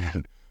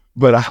nothing.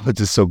 But I was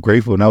just so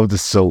grateful, and I was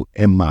just so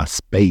in my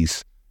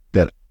space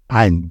that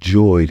I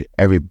enjoyed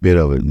every bit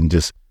of it, and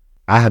just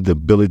I have the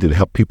ability to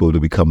help people to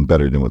become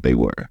better than what they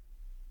were.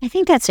 I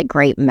think that's a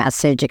great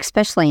message,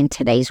 especially in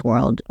today's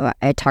world.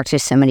 I talk to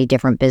so many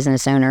different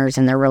business owners,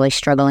 and they're really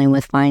struggling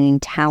with finding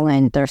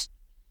talent. They're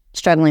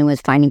struggling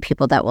with finding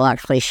people that will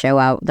actually show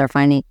out. They're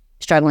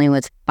struggling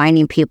with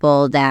finding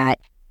people that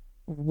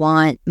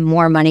want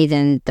more money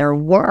than they're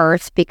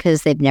worth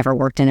because they've never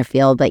worked in a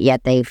field, but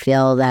yet they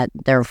feel that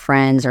their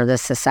friends or the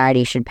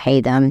society should pay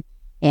them.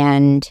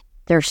 And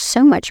there's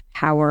so much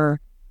power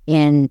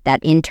in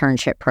that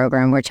internship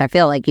program, which I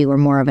feel like you were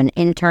more of an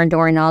intern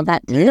during all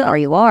that, or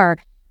you are,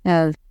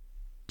 of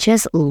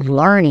just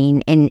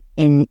learning,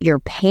 and your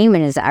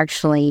payment is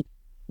actually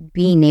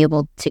being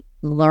able to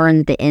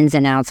learn the ins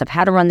and outs of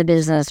how to run the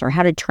business or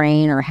how to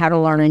train or how to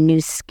learn a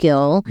new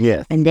skill.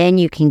 Yes. And then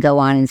you can go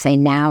on and say,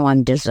 now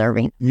I'm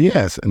deserving.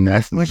 Yes. And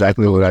that's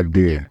exactly what I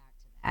did.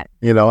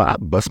 You know, I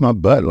bust my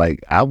butt. Like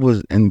I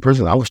was in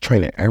prison, I was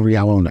training every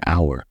hour on the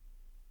hour.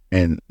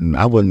 And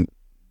I wasn't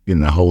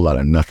getting a whole lot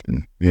of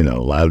nothing. You know,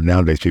 a lot of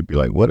nowadays people be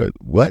like,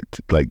 what?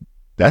 Like,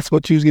 that's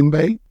what you was getting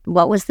paid?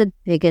 What was the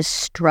biggest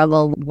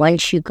struggle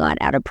once you got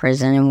out of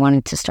prison and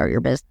wanted to start your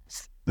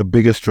business? The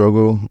biggest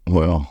struggle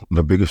was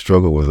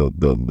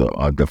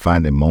the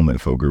defining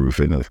moment for Guru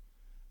Fitness.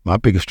 My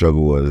biggest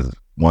struggle was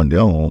one day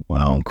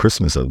on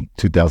Christmas of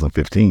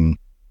 2015,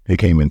 he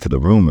came into the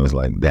room and was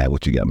like, Dad,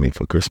 what you got me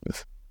for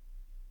Christmas?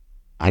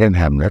 I didn't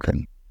have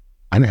nothing.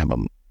 I didn't have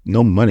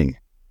no money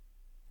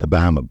to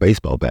buy him a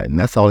baseball bat. And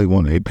that's all he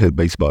wanted. He played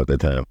baseball at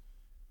that time,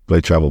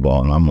 played travel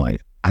ball. And I'm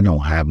like, I don't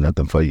have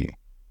nothing for you.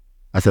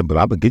 I said, but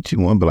I would get you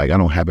one, but like, I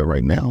don't have it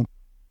right now.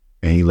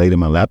 And he laid in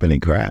my lap and he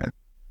cried.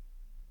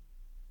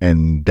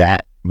 And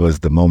that was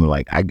the moment,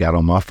 like, I got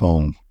on my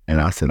phone and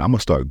I said, I'm going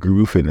to start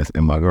Guru Fitness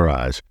in my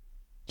garage,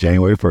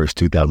 January 1st,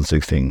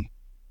 2016.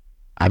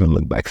 I haven't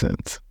looked back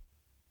since.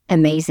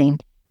 Amazing.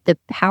 The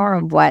power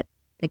of what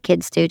the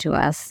kids do to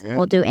us. Yeah.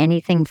 We'll do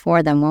anything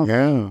for them.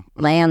 We'll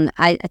lay on,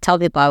 I tell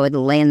people I would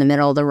lay in the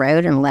middle of the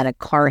road and let a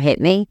car hit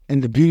me.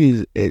 And the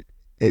beauty is,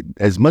 it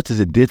as much as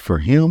it did for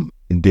him,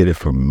 it did it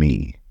for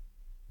me.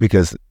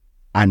 Because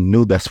I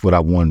knew that's what I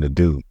wanted to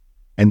do.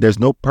 And there's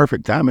no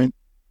perfect timing.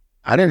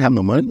 I didn't have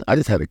no money. I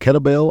just had a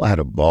kettlebell. I had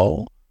a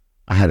ball.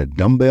 I had a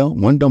dumbbell,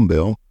 one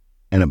dumbbell,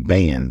 and a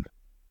band.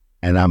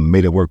 And I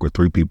made it work with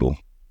 3 people.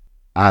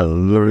 I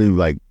literally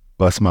like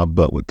bust my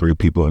butt with 3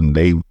 people. And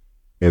they,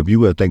 if you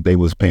would think they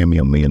was paying me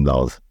 $1 million.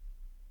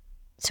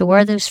 So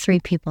where are those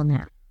 3 people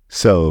now?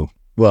 So,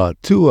 well,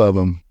 2 of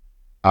them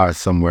are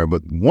somewhere,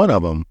 but one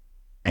of them,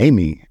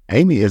 Amy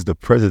is the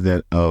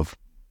president of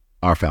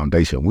our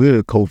foundation. We're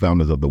the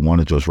co-founders of the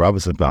Warner George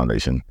Robinson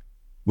Foundation,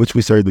 which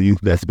we serve the youth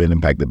that's been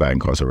impacted by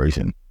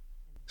incarceration.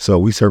 So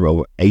we serve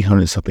over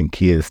 800 something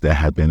kids that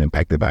have been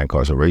impacted by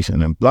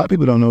incarceration. And a lot of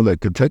people don't know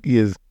that Kentucky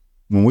is,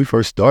 when we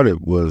first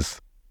started,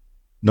 was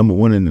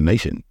 #1 in the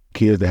nation.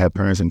 Kids that have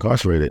parents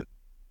incarcerated.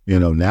 You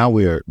know, now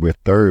we're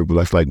third, but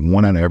that's like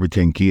 1 out of every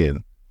 10 kids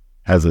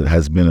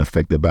has been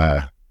affected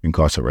by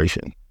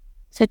incarceration.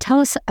 So tell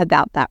us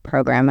about that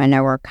program. I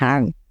know we're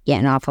kind of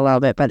getting off a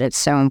little bit, but it's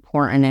so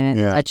important and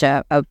it's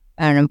such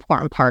an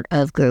important part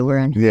of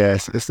Guru.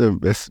 Yes, it's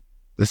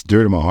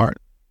dear to my heart.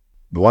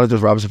 The Warner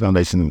George Robinson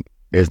Foundation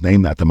is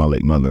named after my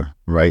late mother,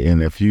 right?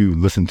 And if you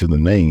listen to the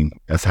name,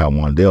 that's how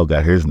Wandale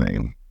got his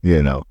name,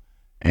 you know.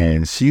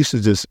 And she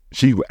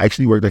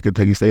actually worked at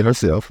Kentucky State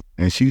herself,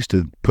 and she used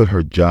to put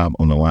her job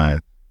on the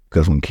line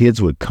because when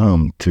kids would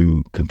come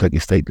to Kentucky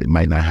State, they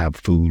might not have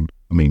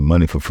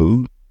money for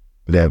food,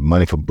 but they have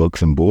money for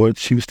books and board.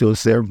 She would still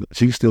serve them.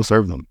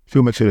 She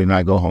would make sure they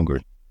not go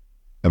hungry,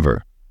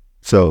 ever.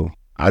 So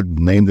I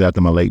named it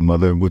after my late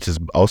mother, which is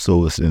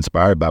also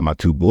inspired by my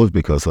 2 boys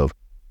because of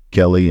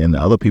Kelly and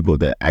the other people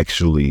that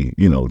actually,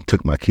 you know,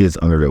 took my kids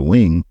under their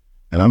wing.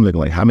 And I'm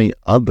looking like, how many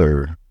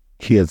other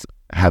kids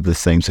have the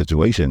same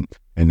situation?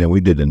 And then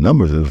we did the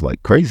numbers. It was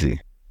like crazy.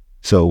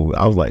 So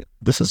I was like,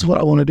 this is what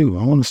I want to do.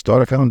 I want to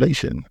start a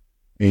foundation.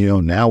 And, you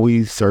know, now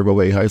we serve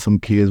over 800 some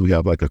kids. We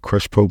have like a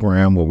crush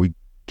program where we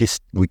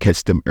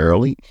catch them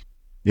early,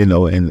 you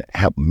know, and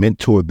help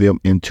mentor them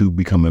into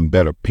becoming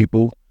better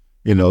people,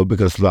 you know,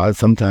 because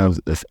sometimes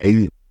it's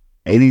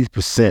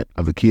 80%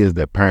 of the kids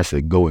that parents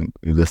that go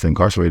that's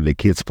incarcerated, their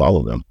kids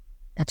follow them.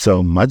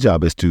 So my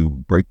job is to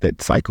break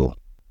that cycle.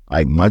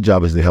 Like my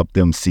job is to help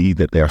them see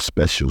that they are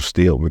special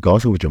still.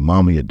 Regardless of what your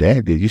mom and your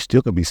dad did, you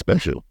still can be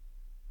special.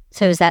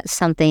 So is that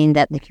something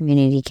that the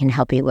community can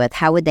help you with?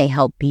 How would they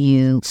help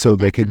you? So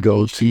they could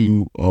go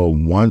to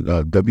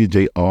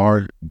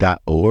WJR.org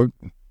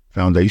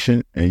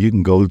foundation, and you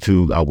can go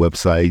to our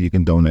website. You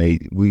can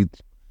donate. And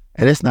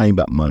it's not even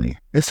about money.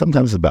 It's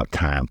sometimes about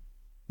time.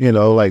 You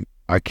know, like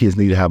our kids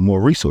need to have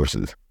more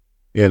resources.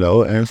 You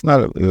know, and it's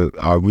not.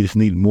 We just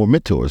need more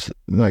mentors.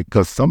 Like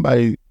because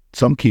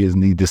some kids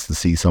need just to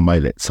see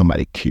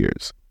somebody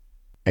cares.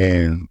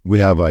 And we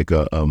have like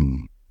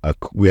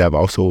we have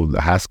also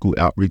the high school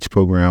outreach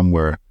program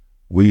where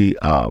we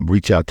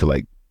reach out to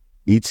like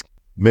each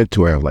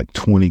mentor have like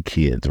 20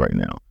 kids right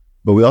now.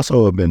 But we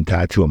also have been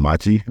tied to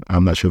Amachi.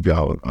 I'm not sure if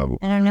y'all. I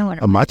don't know what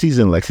Amachi's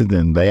in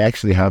Lexington. They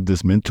actually have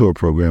this mentor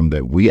program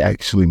that we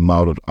actually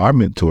modeled our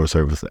mentor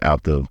service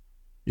out of,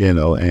 you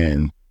know,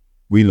 and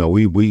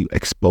we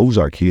expose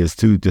our kids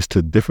to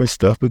different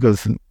stuff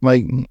because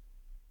like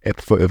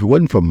if it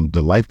wasn't from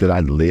the life that I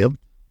lived,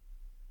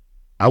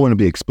 I wouldn't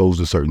be exposed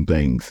to certain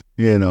things,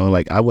 you know,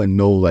 like I wouldn't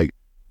know like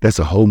there's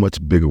a whole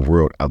much bigger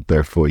world out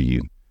there for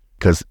you.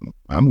 Cause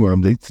I'm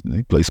going,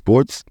 they play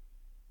sports,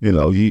 you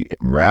know, you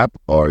rap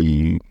or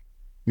you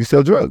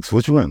sell drugs.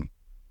 Which one?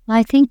 Well,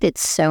 I think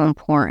that's so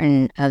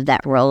important of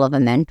that role of a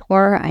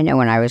mentor. I know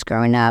when I was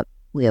growing up,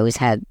 we always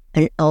had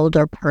an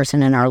older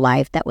person in our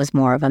life that was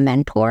more of a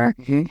mentor.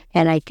 Mm-hmm.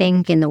 And I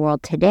think in the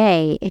world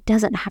today, it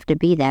doesn't have to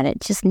be that. It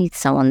just needs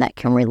someone that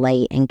can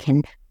relate and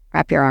can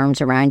wrap your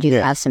arms around you,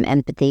 Yeah. have some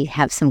empathy,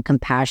 have some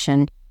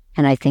compassion.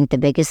 And I think the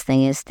biggest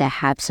thing is to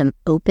have some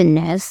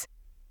openness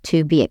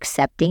to be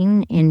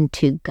accepting and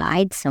to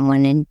guide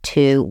someone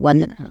into what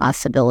the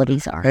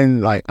possibilities are.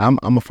 And like I'm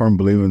a firm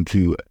believer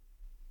into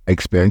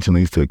expansion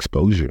leads to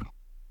exposure.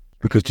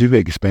 Because you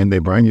expand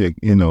their brain,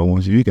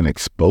 once you can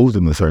expose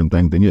them to certain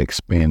things, then you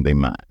expand their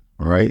mind,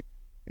 right?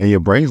 And your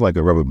brain's like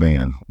a rubber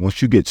band.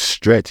 Once you get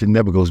stretched, it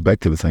never goes back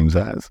to the same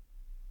size.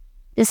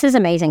 This is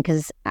amazing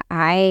because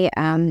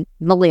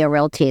Malia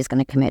Realty is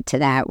going to commit to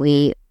that.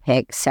 We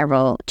pick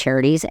several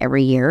charities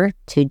every year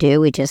to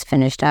do. We just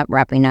finished up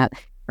wrapping up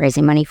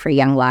raising money for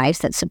Young Lives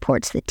that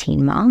supports the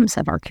teen moms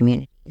of our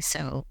community.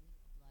 So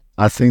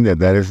I think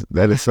that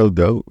is so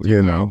dope,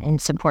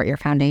 and support your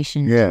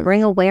foundation. Yeah.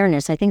 Bring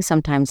awareness. I think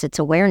sometimes it's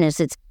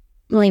awareness. It's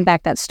pulling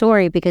back that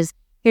story because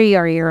here you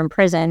are, you're in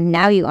prison.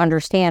 Now you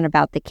understand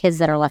about the kids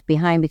that are left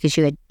behind because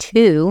you had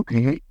two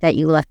that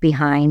you left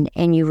behind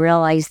and you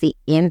realize the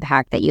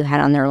impact that you had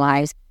on their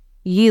lives.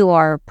 You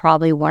are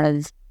probably one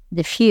of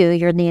the few.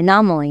 You're the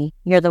anomaly.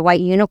 You're the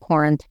white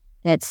unicorn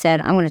that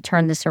said, I'm going to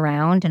turn this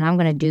around and I'm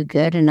going to do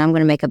good and I'm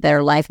going to make a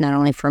better life, not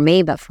only for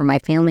me, but for my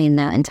family and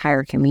the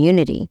entire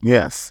community.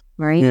 Yes.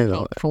 Right?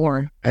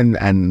 Forward.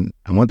 And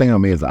one thing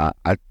on me is I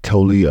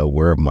totally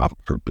aware of my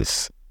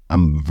purpose.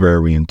 I'm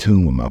very in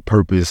tune with my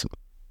purpose,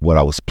 what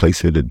I was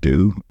placed here to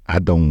do. I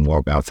don't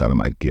walk outside of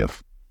my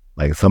gift.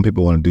 Like some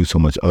people want to do so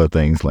much other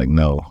things. Like,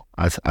 no,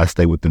 I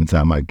stay within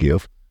inside my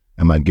gift.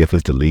 And my gift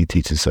is to lead,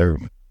 teach, and serve.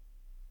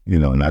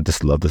 And I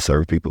just love to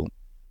serve people.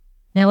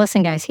 Now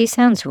listen, guys, he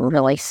sounds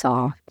really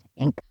soft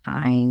and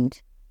kind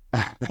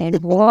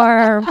and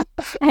warm.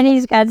 And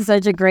he's got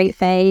such a great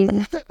face,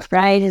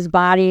 right? His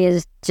body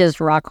is just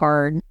rock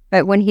hard.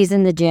 But when he's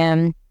in the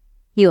gym,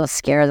 he will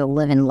scare the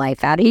living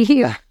life out of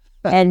you.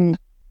 And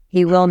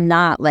he will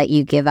not let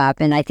you give up.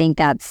 And I think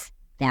that's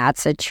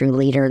a true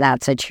leader.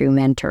 That's a true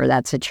mentor.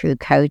 That's a true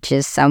coach,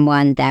 is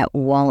someone that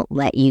won't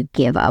let you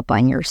give up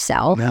on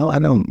yourself.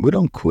 No, we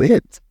don't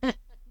quit.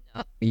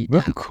 We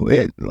don't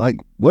quit. Like,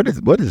 what is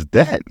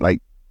that?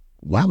 Like,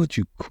 why would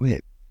you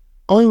quit?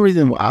 Only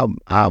reason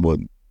I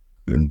would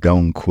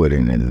condone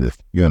quitting is if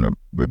you're in an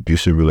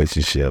abusive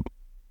relationship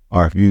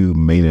or if you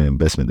made an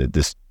investment that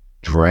just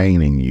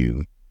draining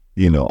you,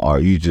 or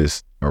you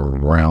just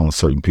around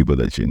certain people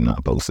that you're not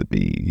supposed to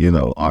be,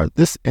 or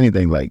this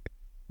anything like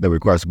that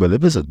requires. But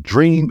if it's a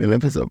dream and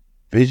if it's a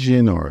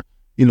vision or,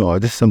 or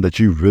this is something that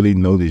you really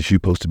know that you're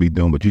supposed to be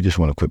doing, but you just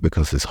want to quit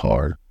because it's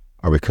hard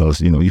or because,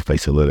 you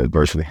face a little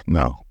adversity.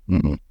 No.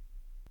 Mm-mm.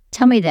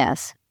 Tell me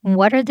this.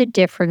 What are the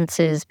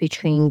differences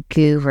between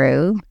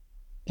Guru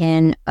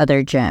and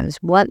other gyms?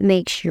 What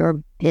makes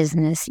your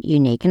business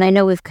unique? And I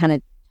know we've kind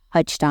of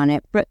touched on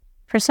it, but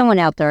for someone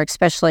out there,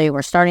 especially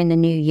we're starting the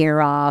new year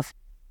off,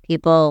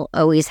 people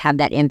always have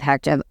that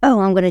impact of,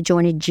 I'm going to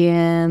join a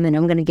gym and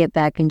I'm going to get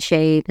back in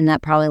shape. And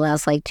that probably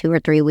lasts like 2 or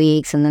 3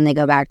 weeks. And then they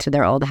go back to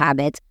their old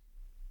habits.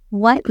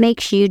 What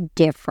makes you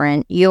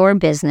different, your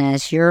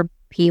business, your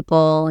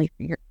people,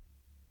 you're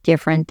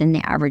different than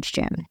the average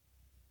gym?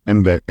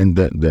 And the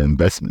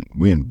investment,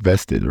 we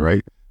invested,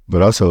 right?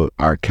 But also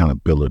our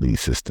accountability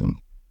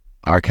system,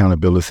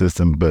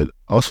 but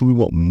also we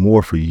want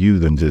more for you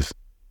than just,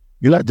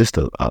 you're not just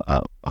a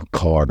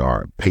card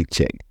or a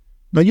paycheck.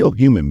 No, you're a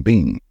human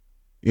being,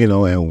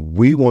 and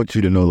we want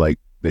you to know like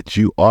that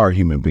you are a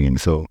human being.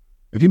 So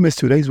if you miss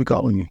 2 days, we're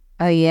calling you.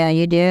 Oh yeah,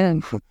 you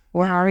do.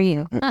 Where are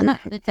you?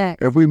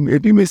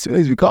 If you miss 2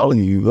 days, we're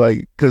calling you.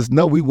 Like, cause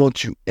no, we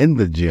want you in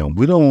the gym.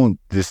 We don't want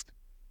just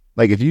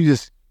like, if you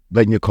just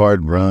letting your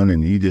card run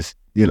and you just,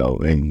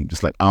 and you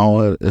just like,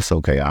 oh, it's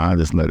okay. I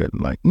just let it.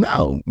 Like,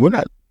 no, we're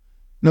not.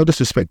 No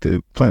disrespect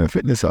to Planet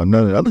Fitness or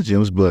none of the other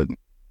gyms, but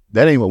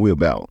that ain't what we're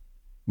about.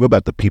 We're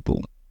about the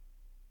people,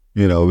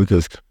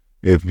 because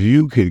if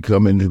you could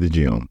come into the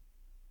gym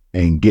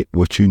and get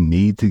what you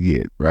need to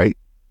get, right?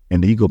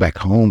 And then you go back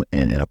home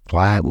and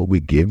apply what we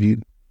give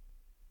you,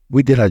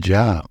 we did our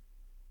job,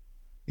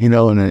 and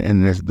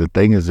the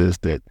thing is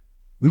that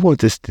we want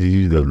this to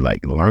you to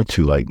like learn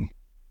to like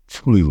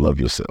truly love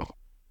yourself,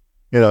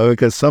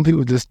 because some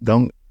people just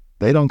don't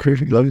care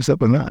if you love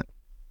yourself or not.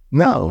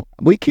 No,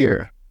 we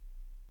care.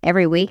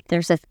 Every week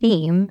there's a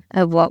theme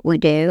of what we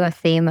do, a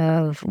theme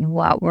of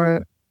what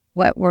we're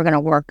going to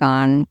work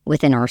on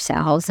within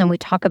ourselves, and we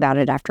talk about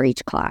it after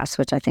each class,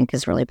 which I think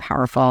is really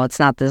powerful. It's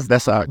not this.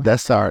 That's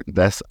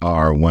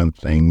our one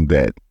thing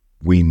that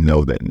we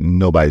know that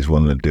nobody's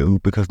willing to do,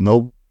 because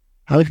how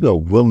many people are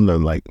willing to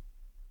like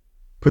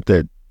put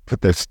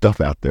their stuff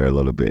out there a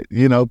little bit,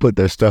 put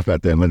their stuff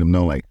out there and let them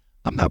know like,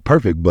 I'm not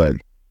perfect, but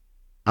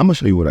I'm gonna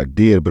show you what I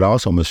did, but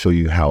also I'm gonna show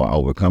you how I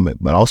overcome it,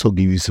 but also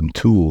give you some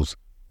tools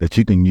that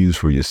you can use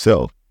for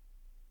yourself.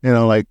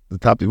 Like the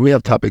topic, we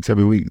have topics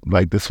every week.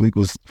 Like this week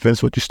was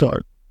finish what you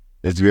start.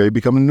 It's very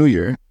becoming New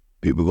Year.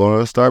 People going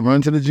to start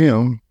running to the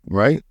gym,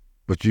 right?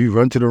 But you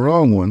run to the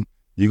wrong one,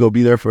 you're going to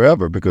be there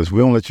forever, because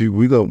we're going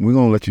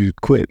to let you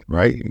quit,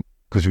 right?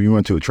 Because if you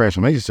run to a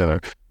transformation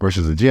center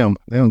versus a gym,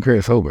 they don't care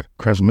it's over.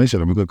 Transformation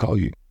center, we're going to call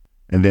you.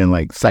 And then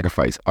like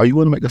sacrifice. Are you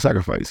willing to make a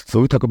sacrifice?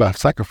 So we talk about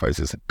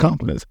sacrifices,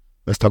 confidence.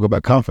 let's talk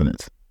about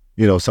confidence.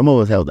 You know, some of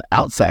us have the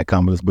outside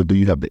confidence, but do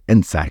you have the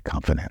inside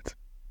confidence?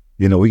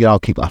 You know, we can all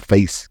keep our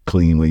face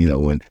clean when, you know,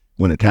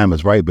 when the time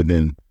is right. But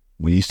then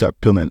when you start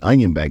peeling an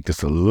onion back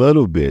just a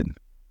little bit,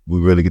 we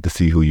really get to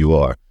see who you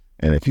are.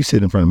 And if you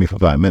sit in front of me for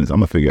 5 minutes, I'm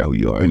going to figure out who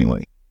you are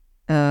anyway.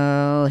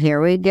 Oh,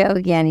 here we go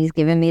again. He's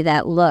giving me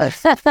that look.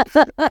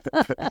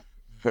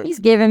 He's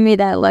giving me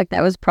that look.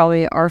 That was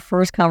probably our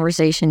first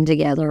conversation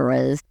together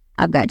was,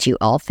 I've got you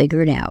all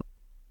figured out.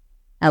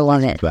 I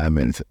love it. 5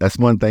 minutes. That's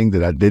one thing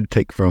that I did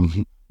take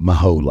from my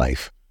whole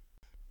life.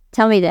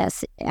 Tell me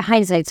this.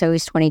 Hindsight's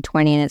always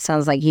 20/20, and it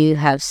sounds like you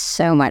have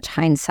so much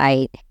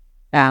hindsight.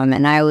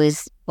 And I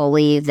always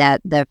believe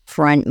that the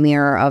front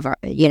mirror of our,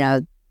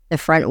 the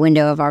front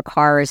window of our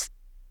car is,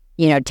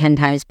 10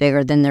 times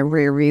bigger than the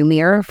rear view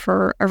mirror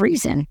for a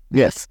reason.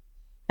 Yes.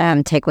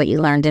 Take what you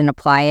learned and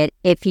apply it.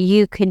 If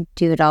you could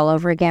do it all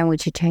over again,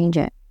 would you change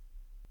it?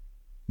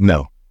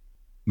 No.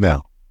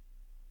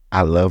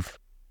 I love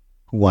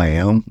who I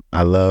am.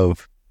 I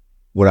love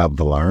what I've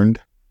learned.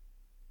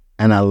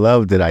 And I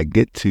love that I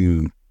get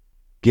to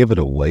give it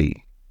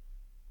away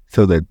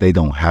so that they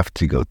don't have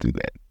to go through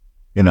that.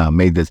 You know, I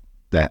made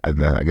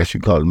I guess you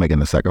call it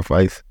making a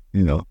sacrifice.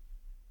 You know,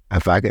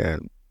 if I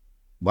can,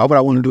 why would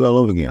I want to do it all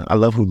over again? I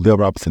love who Dale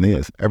Robinson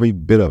is. Every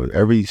bit of it,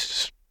 every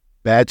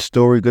bad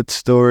story, good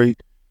story,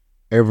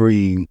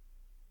 every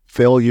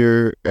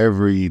failure,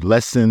 every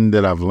lesson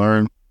that I've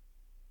learned,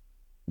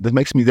 that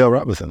makes me Dale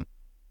Robinson.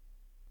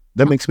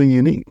 That makes me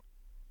unique.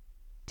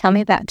 Tell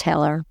me about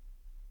Taylor.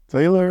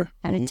 Taylor?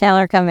 How did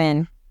Taylor come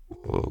in?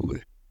 Oh,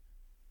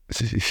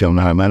 she don't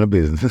know how to mind her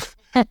business.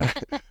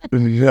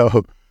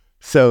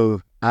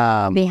 So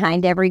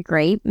behind every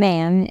great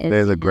man is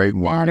there's a great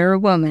woman. Man or a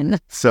woman.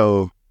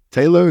 So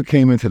Taylor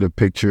came into the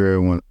picture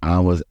when I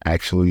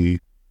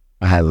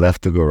had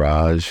left the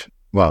garage.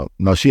 Well,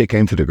 no, she had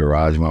came to the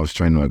garage when I was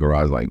training in the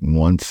garage like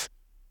once,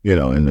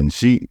 and then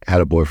she had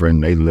a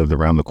boyfriend. They lived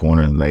around the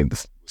corner and they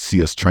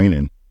see us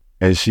training.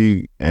 And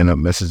she ended up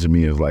messaging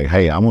me and was like,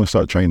 hey, I want to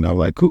start training. I was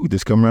like, cool,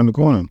 just come around the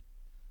corner.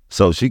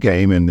 So she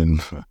came, and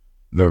then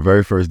the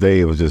very first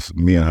day, it was just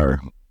me and her.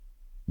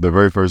 The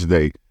very first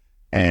day.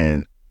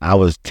 And I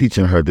was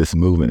teaching her this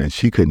movement, and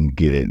she couldn't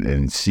get it.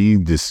 And she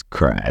just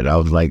cried. I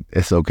was like,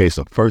 it's okay.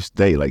 So first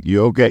day, like,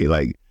 you okay?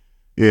 Like,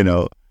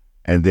 and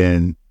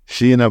then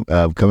she ended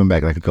up coming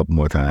back like a couple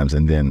more times.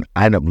 And then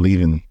I ended up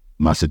leaving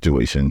my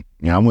situation.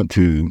 I went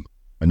to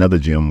another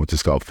gym, which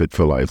is called Fit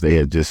for Life. They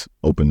had just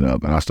opened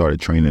up, and I started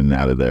training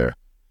out of there.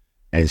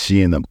 And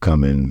she ended up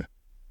coming,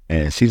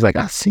 and she's like,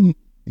 I seen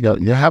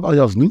you have all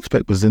those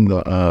newspapers in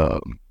the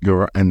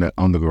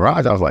on the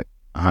garage. I was like,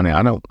 honey,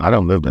 I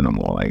don't live there no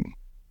more. Like,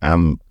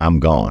 I'm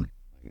gone.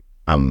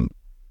 I'm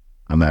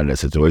out of that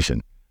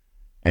situation.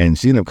 And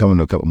she ended up coming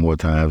a couple more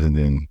times, and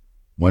then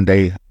one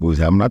day we was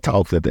having our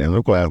talks at the end of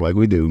the class like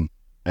we do,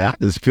 and I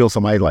just feel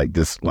somebody like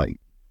this, like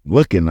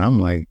looking. I'm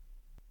like,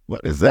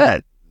 what is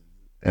that?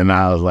 And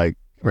I was like,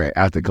 right,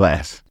 after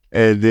class.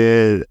 And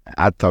then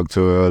I talked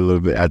to her a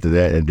little bit after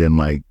that. And then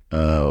like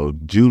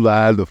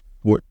July the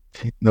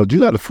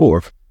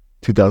 4th,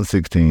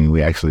 2016,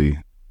 we actually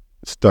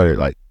started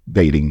like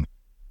dating,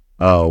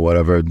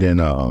 whatever.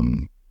 Then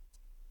a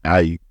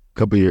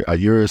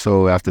year or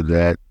so after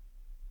that,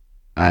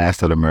 I asked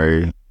her to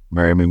marry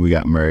me. We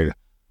got married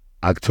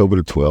October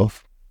the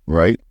 12th,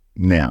 right?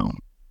 Now,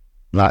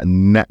 not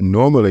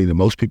normally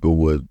most people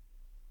would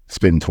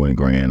spend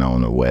 $20,000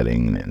 on a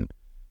wedding and,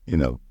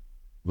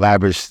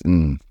 lavish,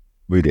 and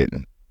we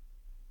didn't.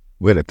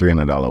 We had a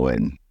 $300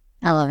 wedding.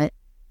 I love it.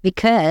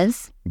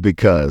 Because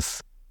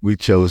we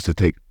chose to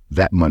take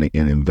that money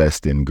and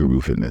invest in Guru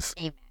Fitness.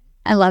 Amen.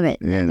 I love it.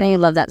 I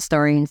love that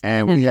story.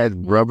 And we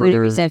had rubber. With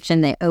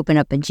reception, they open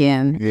up a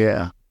gym.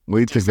 Yeah.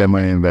 We took that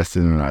money and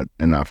invested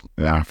in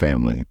our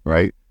family,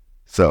 right?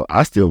 So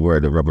I still wear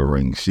the rubber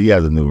ring. She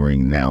has a new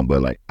ring now,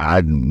 but like I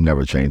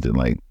never changed it.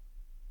 Like,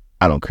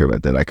 I don't care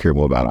about that. I care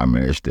more about our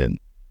marriage than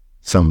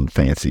some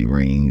fancy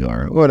ring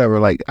or whatever.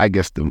 Like, I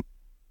guess the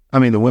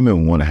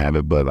women want to have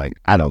it, but like,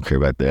 I don't care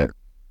about that.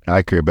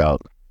 I care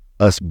about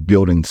us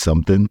building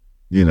something,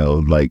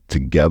 like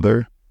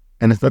together.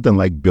 And it's nothing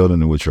like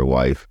building it with your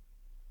wife.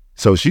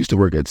 So she used to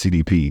work at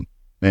CDP,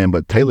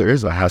 but Taylor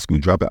is a high school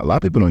dropout. A lot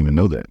of people don't even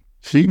know that.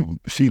 She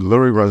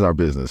literally runs our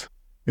business.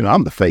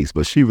 I'm the face,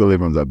 but she really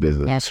runs our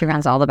business. Yeah, she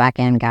runs all the back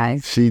end,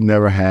 guys. She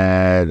never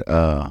had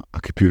a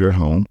computer at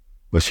home,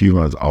 but she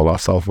runs all our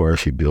software.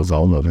 She builds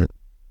all of it.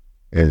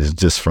 It's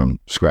just from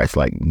scratch,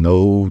 like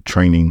no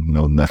training,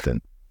 no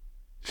nothing.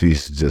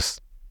 She's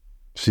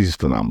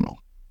phenomenal.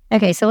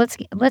 Okay, so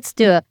let's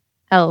do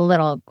a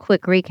little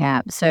quick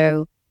recap.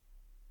 So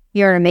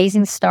you're an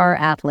amazing star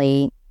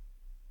athlete.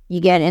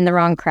 You get in the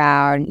wrong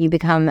crowd. You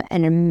become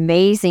an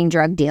amazing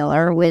drug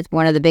dealer with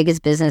one of the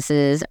biggest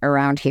businesses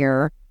around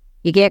here.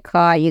 You get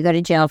caught. You go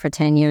to jail for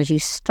 10 years. You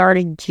start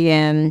a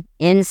gym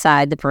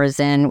inside the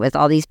prison with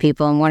all these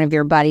people. And one of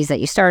your buddies that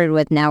you started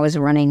with now is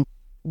running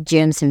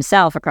gyms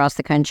himself across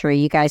the country.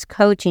 You guys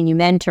coach and you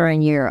mentor,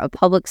 and you're a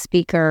public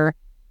speaker.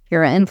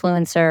 You're an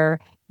influencer.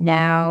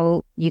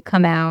 Now you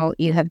come out.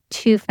 You have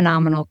 2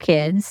 phenomenal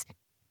kids.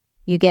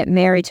 you get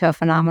married to a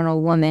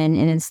phenomenal woman,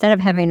 and instead of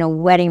having a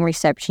wedding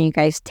reception, you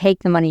guys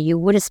take the money you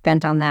would have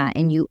spent on that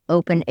and you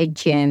open a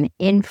gym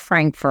in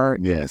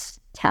Frankfurt. Yes.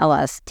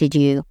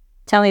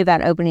 Tell me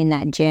about opening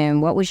that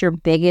gym. What was your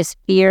biggest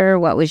fear?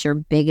 What was your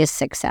biggest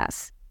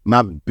success?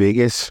 My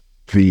biggest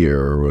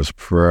fear was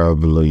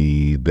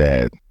probably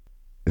that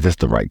it's just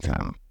the right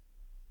time.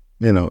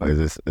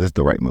 It's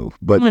the right move.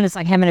 But when it's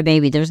like having a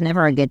baby, there's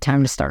never a good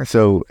time to start.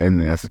 So,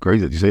 and that's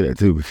crazy that you say that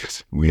too,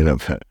 because we end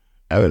up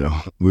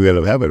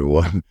having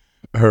one,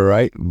 all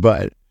right?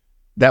 But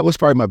that was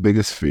probably my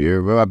biggest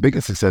fear. But my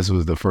biggest success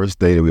was the first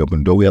day that we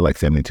opened the door. We had like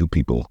 72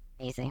 people.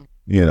 Amazing.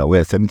 We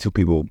had 72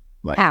 people.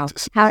 Like, How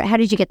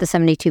did you get the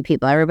 72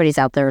 people? Everybody's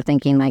out there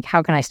thinking like,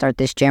 how can I start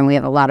this gym? We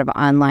have a lot of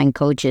online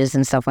coaches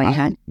and stuff like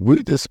that.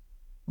 We just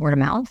word of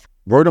mouth.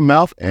 Word of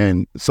mouth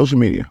and social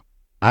media.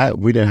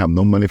 We didn't have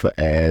no money for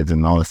ads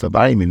and all that stuff.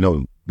 I didn't even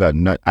know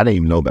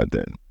about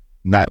that.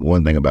 Not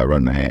one thing about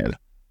running an ad,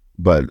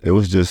 but it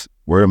was just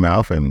word of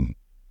mouth and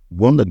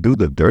willing to do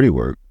the dirty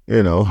work.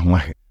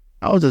 Like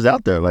I was just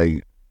out there,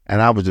 like,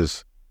 and I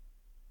was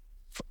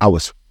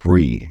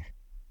free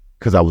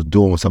because I was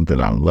doing something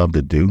I love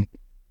to do.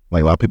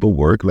 Like a lot of people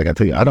work. Like I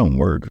tell you, I don't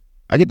work.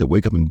 I get to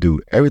wake up and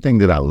do everything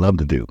that I love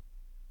to do.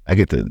 I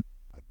get to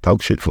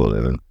talk shit for a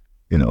living,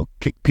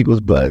 kick people's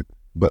butt,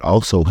 but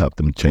also help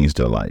them change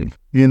their life,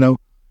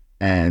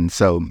 And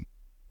so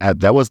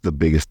that was the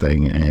biggest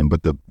thing.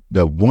 But the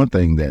one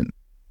thing that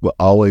will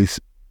always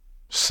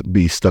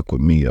be stuck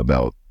with me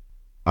about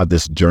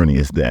this journey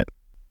is that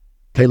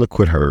Taylor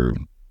quit her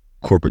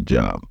corporate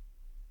job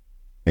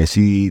and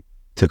she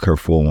took her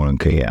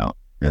 401k out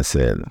and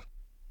said,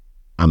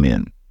 I'm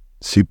in.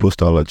 She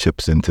pushed all her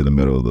chips into the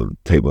middle of the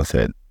table and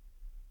said,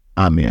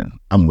 I'm in.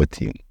 I'm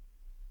with you.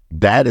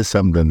 That is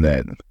something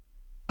that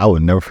I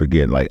would never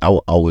forget. Like, I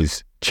will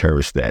always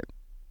cherish that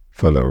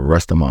for the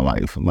rest of my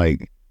life.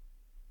 Like,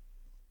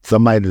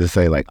 somebody to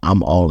say, like,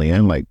 I'm all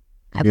in, like,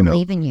 I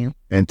believe in you.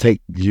 And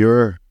take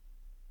your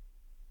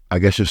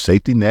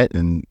safety net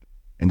and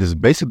just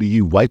basically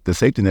you wipe the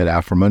safety net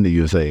out from under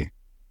you and say,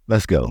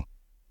 let's go.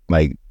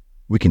 Like,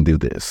 we can do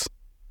this.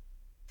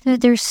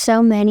 There's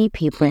so many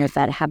people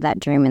that have that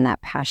dream and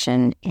that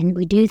passion, and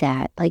we do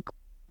that. Like,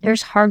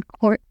 there's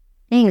hardcore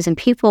things, and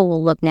people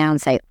will look now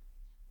and say,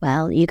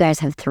 well, you guys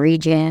have 3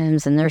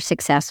 gyms, and they're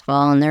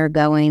successful, and they're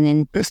going,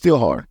 and it's still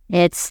hard.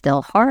 It's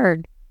still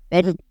hard.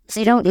 But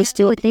they don't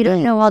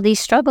know all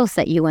these struggles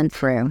that you went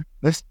through.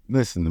 Let's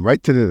listen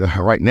right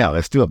now.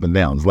 It's still up and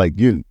downs. Like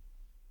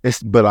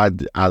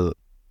but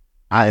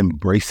I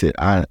embrace it.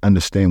 I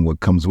understand what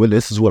comes with it.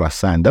 This is what I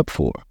signed up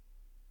for.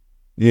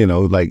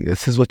 Like,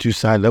 this is what you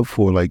signed up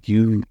for. Like,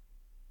 you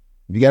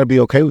got to be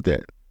okay with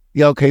that. You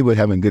got okay with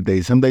having good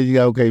days. Some days you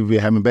got okay with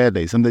having bad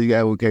days. Some days you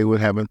got okay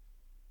with having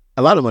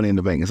a lot of money in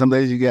the bank. And some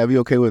days you got to be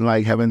okay with,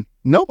 like, having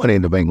no money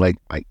in the bank. Like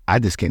I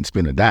just can't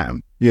spend a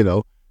dime,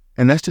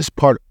 And that's just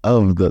part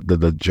of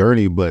the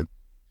journey. But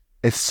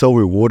it's so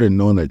rewarding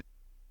knowing that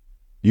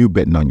you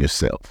betting on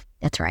yourself.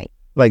 That's right.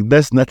 Like,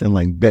 there's nothing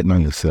like betting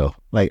on yourself.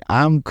 Like,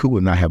 I'm cool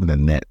with not having a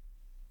net.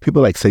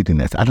 People like safety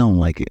nets. I don't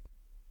like it.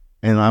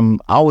 And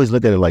I always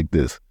look at it like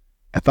this.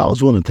 If I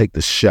was willing to take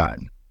the shot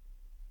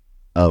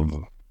of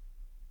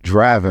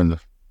driving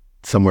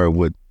somewhere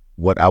with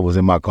what I was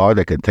in my car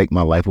that could take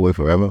my life away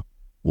forever,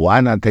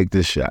 why not take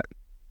this shot?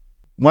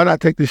 Why not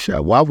take this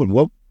shot?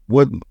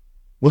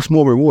 What's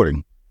more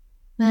rewarding?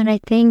 But I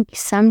think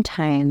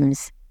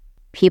sometimes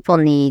people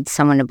need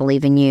someone to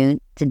believe in you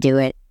to do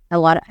it.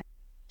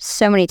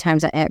 So many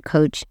times I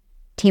coach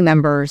team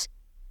members,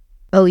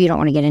 oh, you don't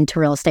want to get into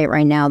real estate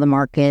right now. The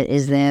market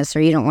is this,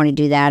 or you don't want to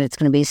do that. It's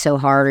going to be so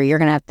hard, or you're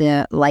going to have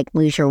to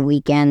lose your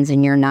weekends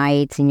and your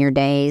nights and your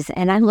days.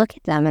 And I look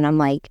at them and I'm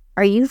like,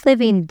 are you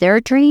living their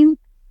dream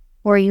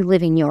or are you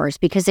living yours?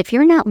 Because if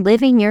you're not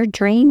living your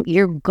dream,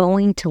 you're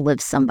going to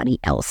live somebody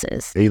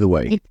else's. Either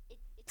way.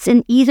 It's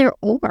an either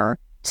or.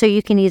 So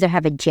you can either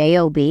have a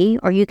job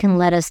or you can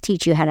let us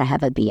teach you how to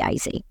have a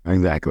biz.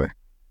 Exactly.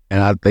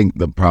 And I think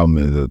the problem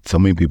is that so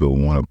many people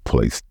want to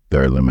place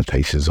their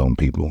limitations on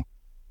people.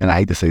 And I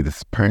hate to say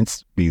this,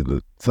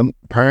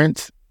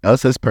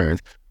 us as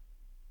parents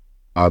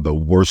are the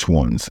worst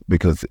ones,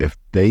 because if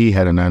they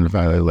had a 9 to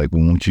 5, they're like,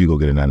 well, why don't you go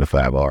get a 9 to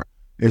 5? Or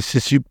it's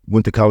just, you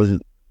went to college.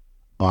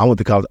 Oh, I went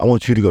to college. I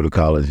want you to go to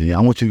college. Yeah,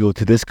 I want you to go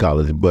to this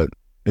college. But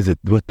is it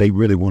what they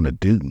really want to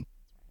do?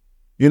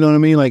 You know what I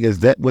mean? Like, is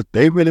that what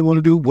they really want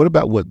to do? What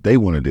about what they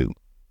want to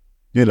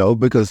do?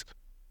 Because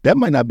that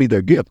might not be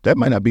their gift. That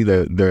might not be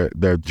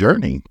their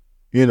journey,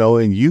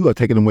 and you are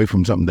taking them away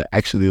from something that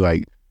actually,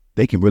 like,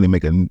 they can really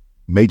make a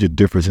major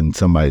difference in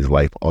somebody's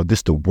life or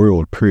just the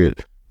world,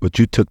 period. But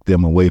you took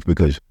them away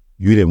because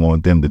you didn't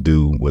want them to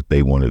do what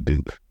they wanted to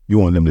do. You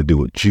want them to do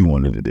what you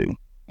wanted to do.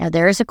 Now,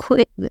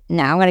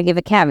 now I'm going to give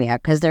a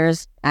caveat, because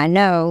there's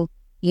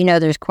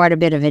quite a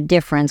bit of a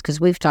difference, because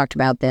we've talked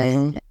about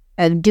this,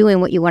 of doing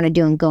what you want to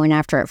do and going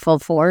after it full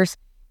force.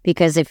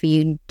 Because if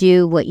you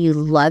do what you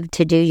love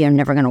to do, you're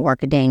never going to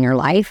work a day in your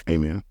life.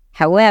 Amen.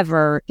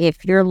 However,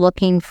 if you're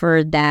looking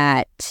for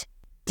that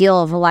deal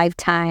of a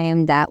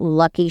lifetime, that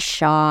lucky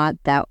shot,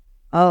 that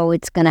oh,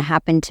 it's going to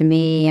happen to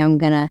me. I'm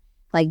going to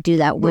like do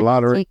that. The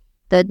lottery.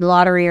 The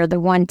lottery or the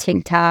one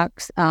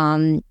TikTok's,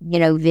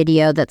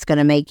 video that's going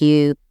to make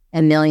you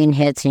a million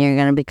hits and you're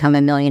going to become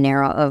a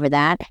millionaire over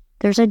that.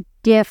 There's a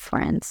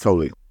difference.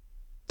 Totally.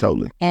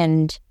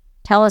 And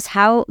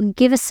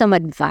give us some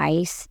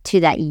advice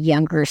to that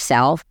younger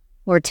self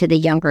or to the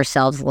younger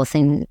selves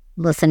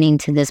listening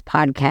to this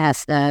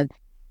podcast,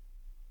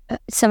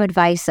 some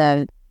advice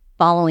of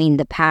following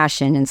the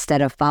passion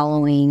instead of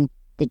following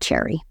the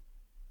cherry.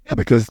 Yeah,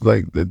 because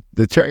like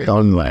the cherry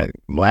only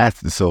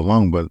lasted so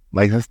long, but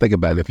like let's think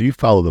about it. If you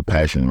follow the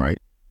passion, right,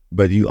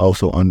 but you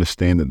also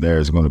understand that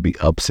there's going to be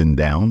ups and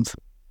downs,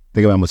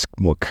 think about how much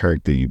more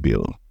character you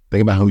build.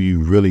 Think about who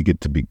you really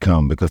get to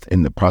become, because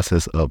in the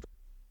process of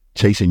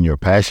chasing your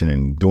passion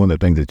and doing the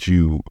things that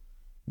you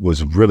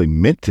was really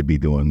meant to be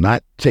doing,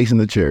 not chasing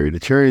the cherry. The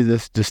cherry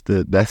is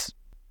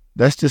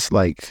that's just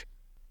like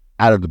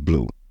out of the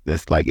blue.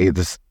 That's like it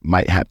just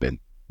might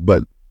happen,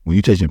 but when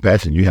you chase your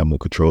passion, you have more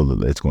control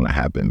of it's going to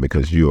happen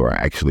because you are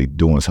actually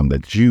doing something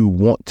that you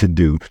want to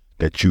do,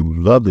 that you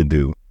love to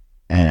do.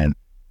 And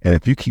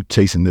if you keep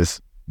chasing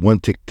this one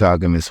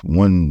TikTok and this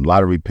one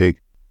lottery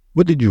pick,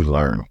 what did you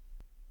learn?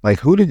 Like,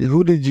 who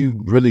did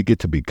you really get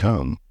to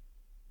become?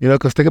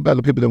 Because think about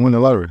the people that win the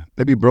lottery.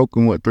 They be broke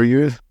in, 3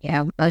 years?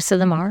 Yeah, most of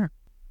them are.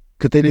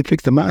 Because they didn't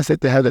fix the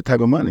mindset to have that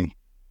type of money.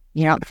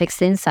 You don't fix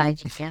the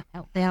inside, you can't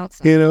help the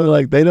outside.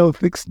 Like they don't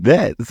fix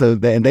that.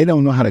 And they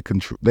don't know how to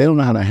control, they don't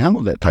know how to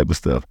handle that type of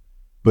stuff.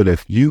 But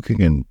if you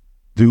can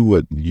do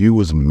what you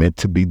was meant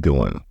to be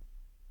doing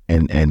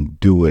and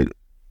do it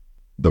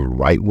the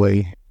right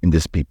way and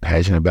just be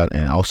passionate about it,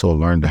 and also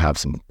learn to have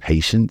some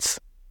patience,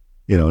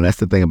 and that's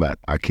the thing about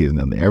our kids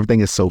now. Everything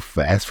is so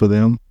fast for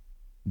them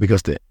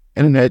because the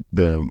internet,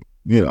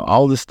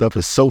 all this stuff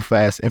is so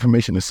fast.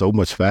 Information is so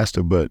much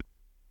faster. But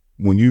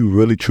when you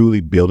really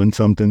truly building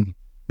something,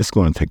 it's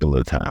going to take a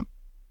little time.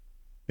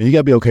 And you got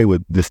to be okay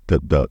with this,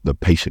 the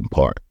patient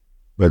part,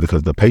 right?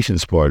 Because the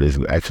patience part is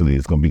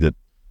going to be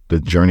the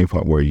journey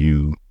part where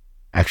you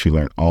actually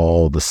learn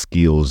all the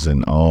skills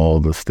and all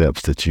the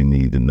steps that you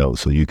need to know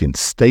so you can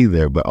stay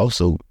there, but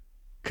also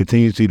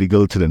continue to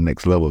go to the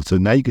next level. So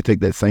now you can take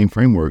that same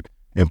framework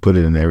and put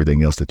it in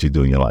everything else that you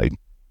do in your life.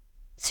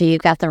 So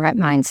you've got the right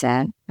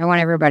mindset. I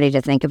want everybody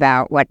to think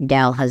about what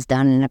Del has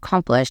done and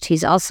accomplished.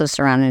 He's also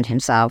surrounded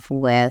himself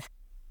with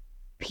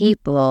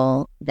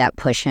people that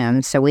push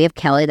him. So we have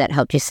Kelly that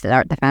helped you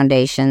start the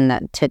foundation,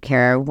 that took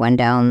care of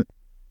Wendell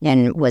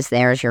and was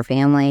there as your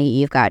family.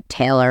 You've got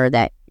Taylor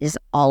that is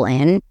all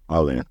in.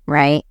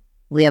 Right?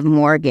 We have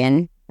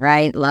Morgan,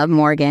 right? Love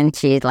Morgan.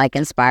 She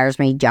inspires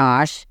me.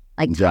 Josh.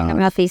 Talking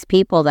about these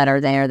people that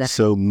are there.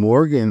 So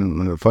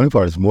Morgan, the funny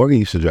part is Morgan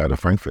used to drive to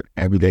Frankfurt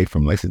every day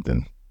from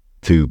Lexington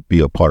to be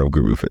a part of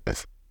Guru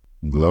Fitness.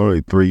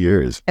 Literally 3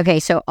 years. Okay,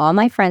 so all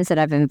my friends that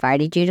I've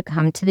invited you to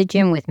come to the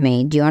gym with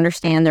me, do you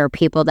understand there are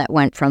people that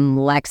went from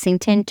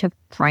Lexington to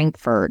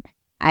Frankfurt?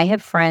 I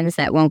have friends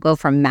that won't go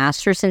from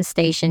Masterson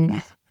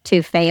Station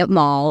to Fayette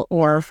Mall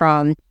or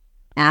from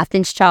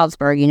Athens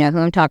Childsburg, you know who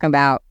I'm talking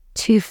about,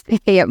 to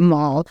Fayette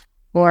Mall,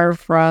 or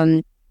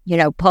from,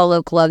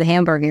 Polo Club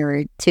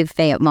Hamburger to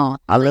Fayette Mall.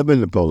 I live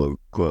in the Polo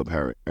Club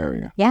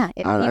area. Yeah,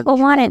 if people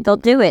want it, they'll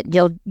do it.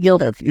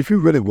 If you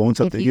really want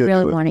something, if you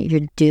really want it,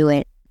 you'll do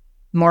it.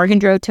 Morgan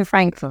drove to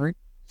Frankfurt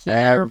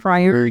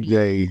every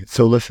day.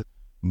 So listen,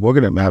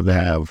 Morgan didn't have to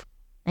have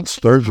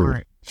surgery.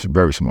 Smart. She's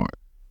very smart.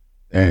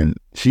 And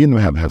she didn't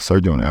have to have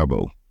surgery on the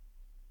elbow.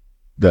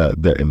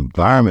 The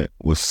environment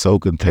was so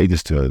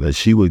contagious to her that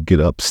she would get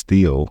up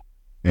still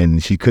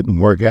and she couldn't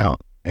work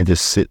out and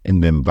just sit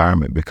in the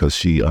environment because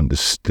she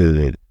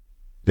understood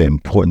the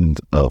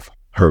importance of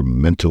her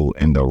mental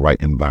in the right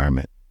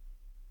environment.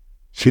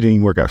 She didn't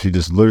even work out. She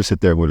just literally sit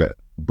there with a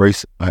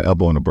brace, her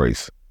elbow in a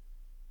brace.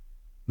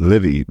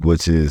 Livy,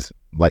 which is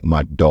like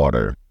my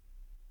daughter.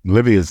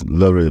 Livy is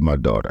literally my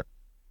daughter.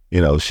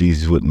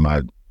 She's with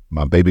my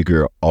baby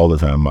girl all the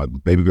time. My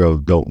baby girl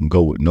don't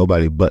go with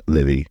nobody but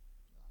Livy.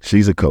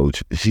 She's a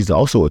coach. She's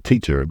also a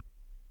teacher.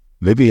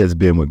 Livy has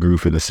been with Guru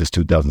Fitness since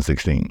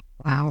 2016.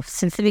 Wow,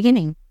 since the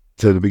beginning.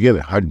 To the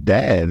beginning. Her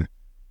dad,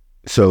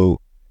 so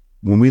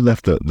when we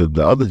left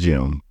the other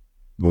gym,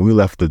 when we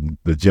left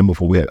the gym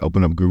before we had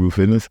opened up Guru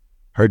Fitness,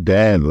 her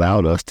dad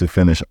allowed us to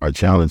finish our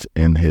challenge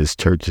in his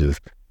church's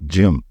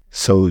gym.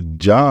 So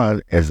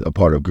John is a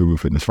part of Guru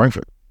Fitness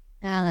Frankfurt.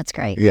 Oh, that's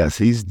great. Yes,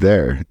 he's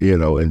there,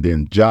 and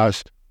then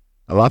Josh,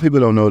 a lot of people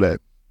don't know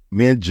that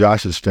me and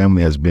Josh's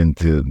family has been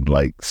to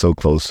so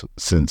close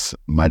since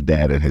my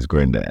dad and his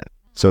granddad.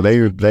 So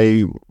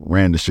they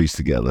ran the streets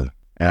together.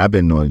 And I've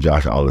been knowing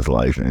Josh all his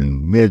life.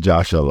 And me and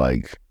Josh are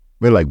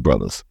we're like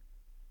brothers.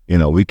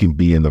 We can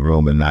be in the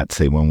room and not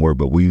say one word,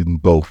 but we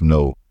both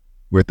know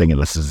we're thinking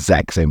the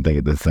exact same thing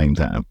at the same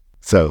time.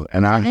 So,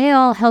 they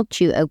all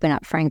helped you open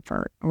up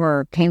Frankfurt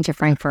or came to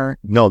Frankfurt?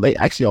 No, they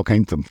actually all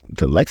came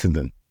to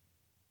Lexington.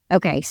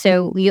 Okay,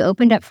 so you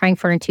opened up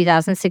Frankfurt in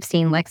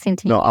 2016,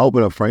 Lexington? No, I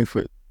opened up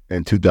Frankfurt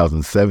in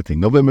 2017.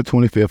 November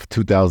 25th,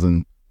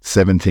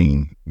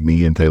 2017,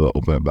 me and Taylor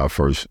opened up our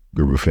first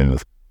Guru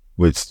Fitness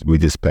which we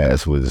just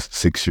passed, was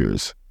 6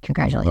 years.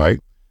 Congratulations. Right?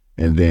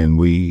 And then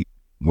we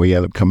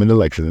ended up coming to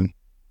Lexington,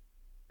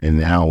 and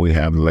now we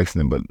have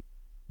Lexington. But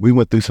we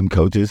went through some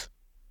coaches,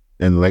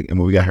 and when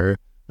we got her,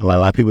 a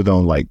lot of people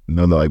don't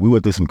know. We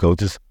went through some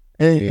coaches,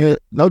 and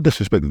no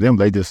disrespect to them,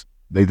 they just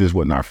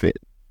wasn't our fit.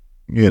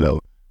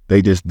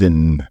 They just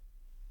didn't.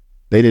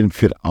 They didn't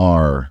fit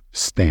our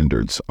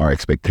standards, our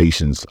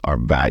expectations, our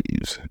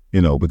values.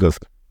 Because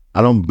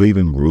I don't believe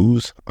in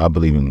rules. I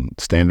believe in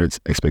standards,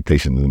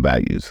 expectations, and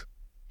values.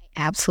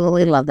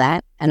 Absolutely love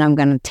that. And I'm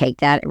going to take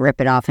that,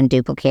 rip it off, and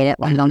duplicate it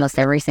almost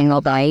every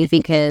single day,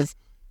 because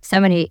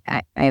so many,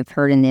 I've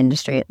heard in the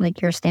industry,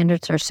 your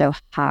standards are so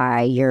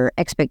high, your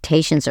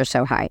expectations are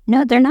so high.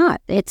 No, they're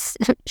not. It's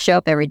show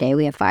up every day.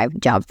 We have 5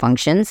 job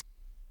functions,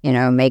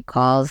 make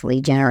calls,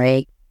 lead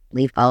generate,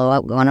 lead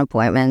follow-up, go on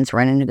appointments,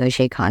 run and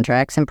negotiate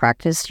contracts, and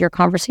practice your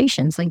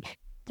conversations.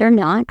 They're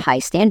not high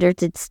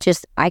standards. It's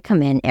just I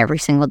come in every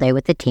single day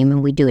with the team,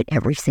 and we do it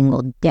every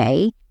single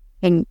day.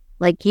 And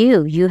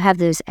you have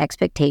those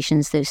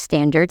expectations, those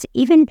standards,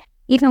 even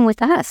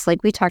with us.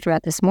 We talked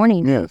about this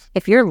morning. Yes.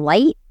 If you're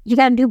late, you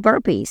got to do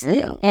burpees.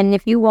 Yeah. And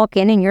if you walk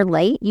in and you're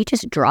late, you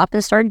just drop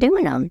and start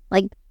doing them.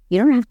 You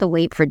don't have to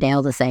wait for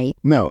Dale to say.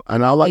 No,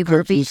 and all our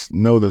coaches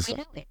know this.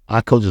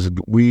 Our coaches,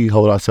 we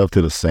hold ourselves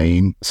to the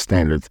same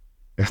standards.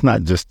 It's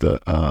not just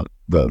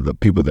the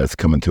people that's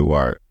coming to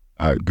our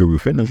Guru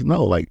Fitness.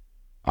 No,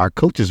 our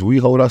coaches, we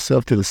hold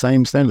ourselves to the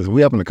same standards.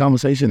 We having a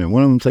conversation, and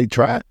one of them say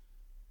try.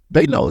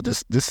 They know,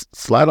 just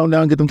slide on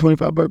down and get them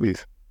 25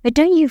 burpees. But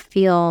don't you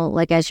feel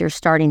as you're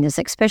starting this,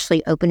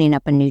 especially opening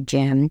up a new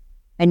gym,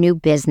 a new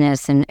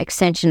business, an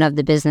extension of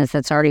the business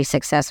that's already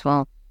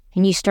successful,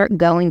 and you start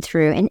going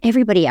through, and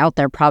everybody out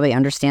there probably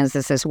understands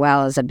this as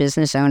well as a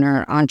business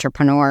owner,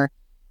 entrepreneur,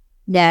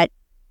 that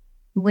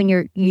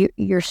when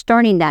you're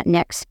starting that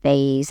next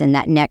phase and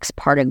that next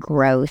part of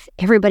growth,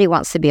 everybody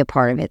wants to be a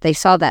part of it. They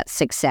saw that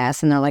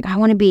success and they're like, I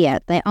want to be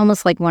it. They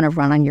almost want to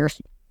run on your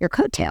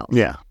coattails.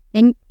 Yeah.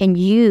 And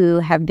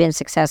you have been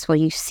successful.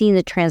 You've seen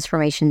the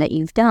transformation that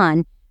you've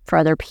done for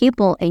other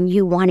people, and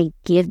you want to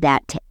give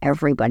that to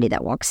everybody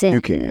that walks in. You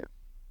can't.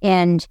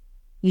 And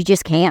you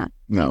just can't.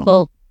 No.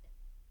 Well,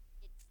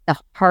 the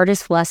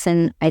hardest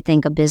lesson I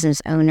think a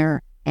business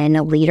owner and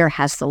a leader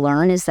has to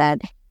learn is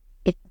that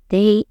if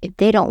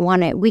they don't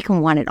want it, we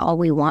can want it all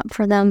we want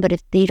for them, but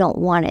if they don't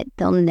want it,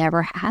 they'll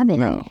never have it.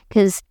 No.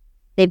 Because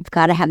they've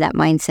got to have that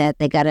mindset.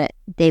 They've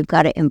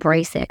got to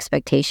embrace the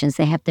expectations.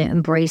 They have to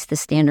embrace the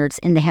standards,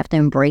 and they have to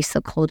embrace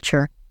the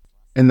culture.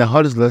 And the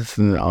hardest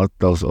lesson out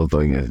those other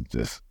things is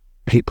just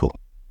people.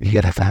 You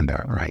got to find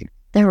out right.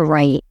 They're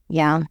right.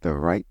 Yeah. They're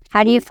right.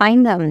 How do you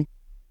find them?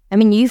 I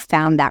mean, you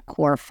found that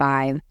core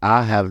 5.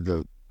 I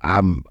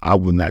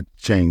would not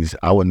change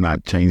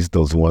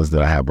those ones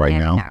that I have right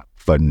now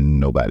for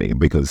nobody,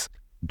 because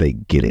they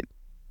get it.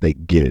 They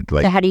get it.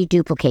 So how do you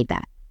duplicate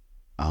that?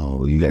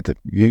 Oh, you got to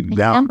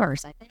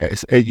numbers. I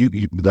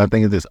think. The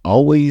thing is this: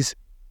 always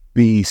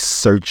be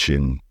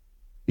searching.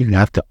 You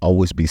have to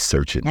always be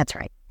searching. That's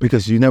right.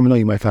 Because you never know,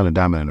 you might find a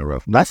diamond in the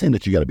rough. I'm not saying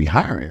that you got to be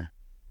hiring,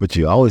 but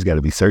you always got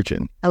to be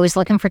searching. Always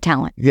looking for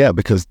talent. Yeah,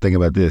 because think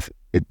about this: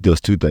 it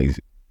does 2 things.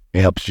 It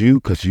helps you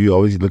because you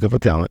always looking for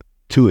talent.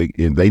 2,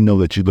 if they know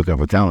that you're looking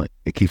for talent,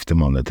 it keeps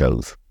them on their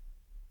toes.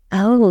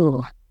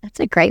 Oh,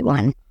 that's a great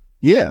one.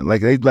 Yeah,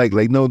 they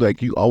know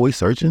you always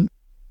searching.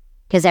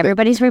 Because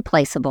everybody's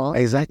replaceable.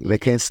 Exactly. They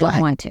can't slack.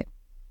 Don't want to.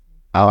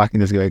 Oh, I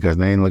can just go because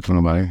they ain't looking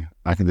for nobody.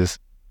 I can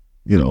just,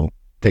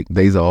 take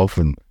days off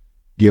and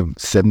give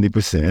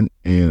 70%,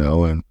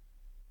 and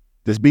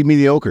just be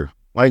mediocre.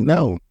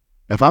 No.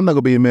 If I'm not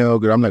going to be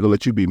mediocre, I'm not going to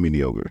let you be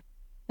mediocre.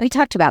 We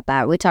talked about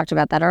that. We talked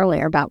about that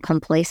earlier, about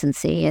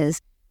complacency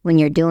is when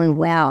you're doing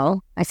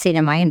well. I see it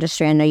in my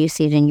industry. I know you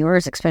see it in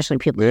yours, especially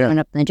people going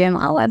up in the gym.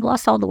 Oh, I've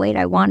lost all the weight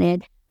I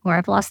wanted, or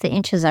I've lost the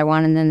inches I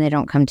wanted, and then they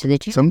don't come to the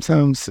gym.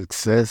 Sometimes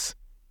success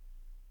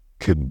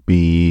could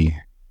be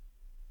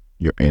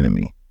your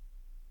enemy,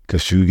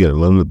 because you get a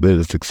little bit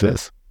of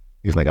success.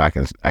 It's like, I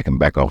can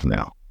back off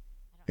now.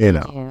 I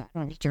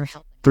don't need your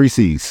help. 3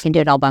 C's. I can do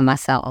it all by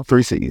myself.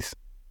 3 C's.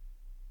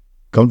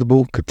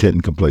 Comfortable, content,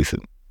 and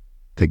complacent.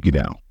 Take you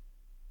down.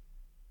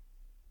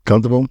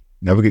 Comfortable,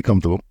 never get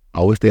comfortable.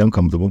 Always stay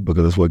uncomfortable,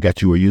 because that's what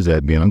got you where you're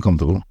at, being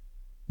uncomfortable.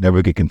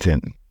 Never get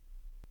content.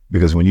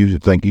 Because when you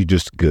think you're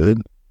just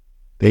good,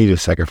 then you're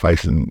just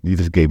sacrificing. You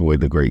just gave away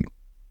the great.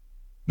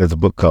 There's a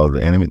book called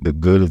The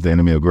Good is the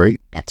Enemy of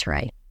Great. That's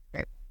right.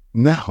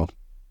 No.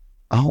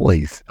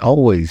 Always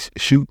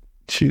shoot.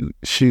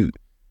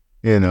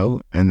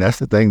 And that's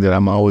the thing that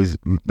I'm always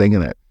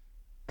thinking that.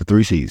 The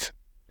 3 C's.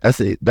 That's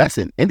it. That's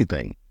in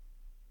anything.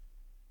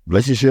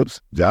 Relationships,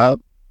 job,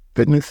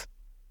 fitness,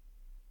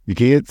 your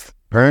kids,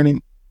 parenting,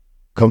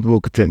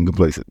 comfortable, content, and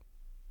complacent.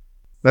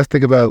 Let's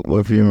think about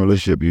if you're in a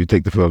relationship, you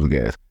take the foot off the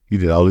gas. You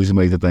did all these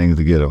amazing things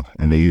to get them,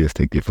 and then you just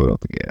take your foot off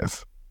the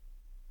gas.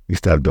 You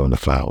stop doing the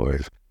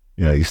flowers.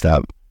 You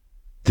stop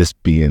just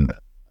taking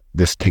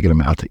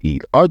them out to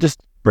eat, or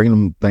just bringing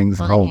them things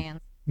home.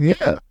 Hands.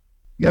 Yeah,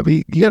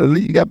 you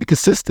gotta be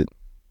consistent.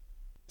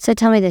 So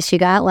tell me this, you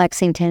got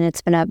Lexington, it's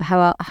been up,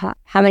 how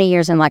many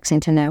years in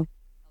Lexington now?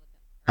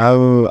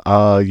 Almost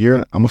a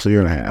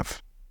year and a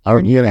half.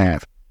 A year and a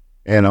half.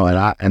 You know,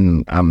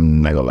 and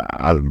I'm not gonna lie,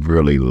 I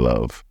really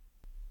love.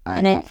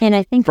 And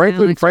I think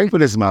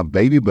Frankfurt is my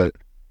baby, but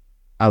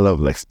I love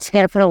Lexington.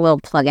 You got to put a little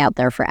plug out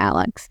there for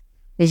Alex,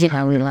 because you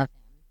know we love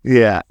him.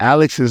 Yeah,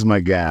 Alex is my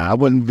guy.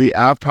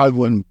 I probably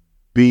wouldn't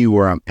be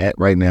where I'm at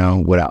right now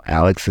without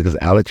Alex, because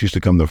Alex used to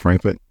come to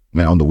Frankfurt.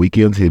 Man, on the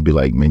weekends, he'd be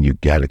like, man, you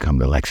got to come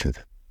to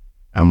Lexington.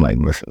 I'm like,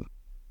 listen,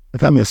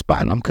 if I'm in a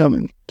spot, I'm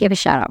coming. Give a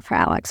shout out for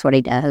Alex, what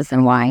he does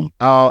and why.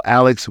 Oh,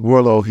 Alex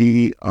Warlow,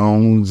 he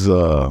owns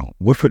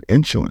Woodford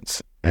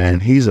Insurance,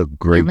 and he's a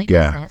great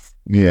guy. Business.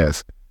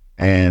 Yes.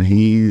 And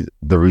he's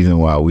the reason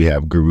why we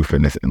have Guru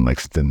Fitness in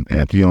Lexington.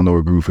 And if you don't know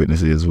where Guru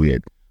Fitness is, we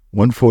at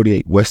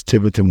 148 West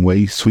Tiverton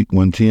Way, Suite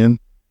 110.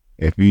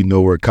 If you know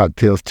where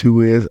Cocktails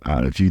 2 is,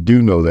 if you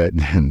do know that,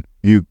 then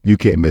you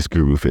can't miss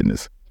Guru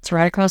Fitness. It's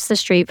right across the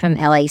street from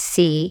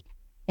LAC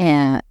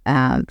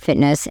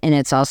Fitness, and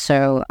it's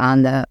also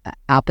on the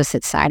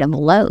opposite side of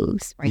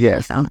Lowe's, right?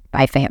 Yes.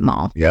 By Fayette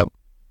Mall. Yep.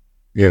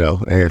 You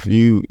know, and if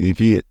you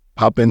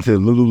pop into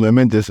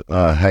Lululemon, just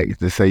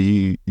say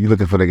you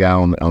looking for the guy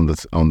on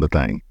the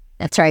thing.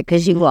 That's right,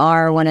 because you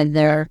are one of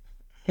their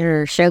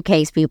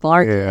showcase people,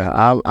 aren't you?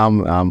 Yeah,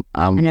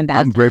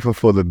 I'm grateful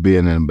for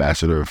being an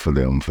ambassador for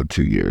them for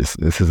 2 years.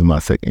 This is my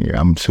second year.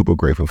 I'm super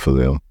grateful for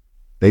them.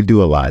 They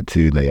do a lot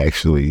too. They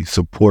actually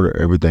support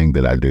everything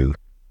that I do.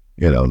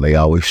 You know, they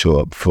always show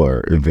up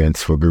for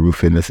events for Guru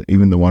Fitness,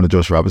 even the one at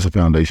George Robinson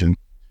Foundation.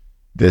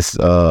 This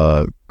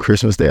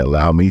Christmas, they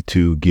allow me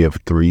to give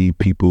 3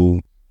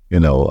 people, you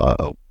know,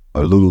 a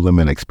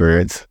Lululemon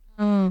experience.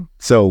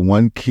 So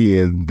one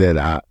kid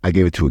that I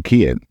gave it to a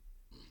kid,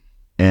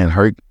 and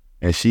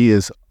she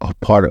is a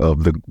part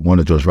of one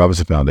of George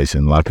Robinson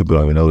Foundation. A lot of people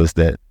don't even notice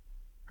that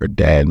her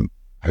dad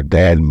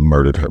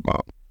murdered her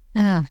mom.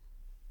 Oh.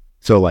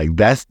 So like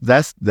that's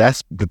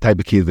the type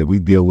of kids that we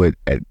deal with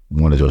at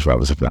one of George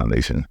Robinson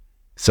Foundation.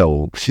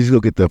 So she's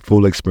gonna get the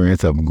full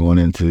experience of going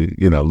into,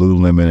 you know,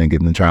 Lululemon and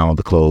getting to try on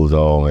the clothes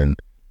all, and,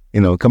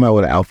 you know, come out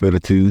with an outfit or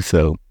two.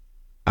 So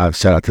I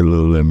shout out to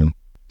Lululemon,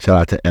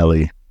 shout out to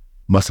Ellie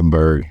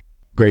Mussenberg,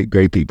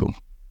 great people.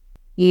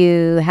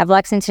 You have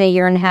Lexington a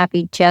year and a half.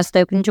 You just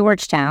opened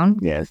Georgetown.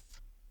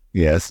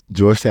 Yes,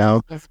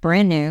 Georgetown. It's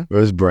brand new.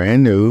 It's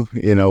brand new.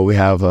 You know, we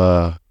have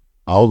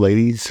all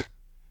ladies,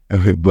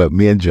 but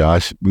me and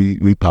Josh,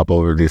 we pop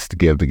over this to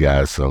give the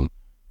guys some,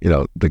 you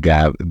know, the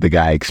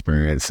guy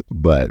experience.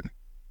 But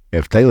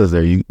if Taylor's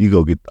there, you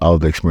go get all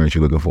the experience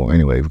you're looking for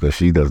anyway, because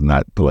she does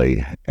not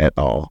play at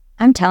all.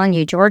 I'm telling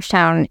you,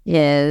 Georgetown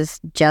is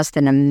just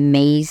an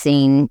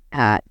amazing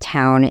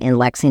town in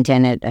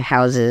Lexington. It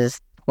houses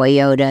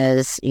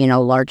Toyota's, you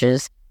know,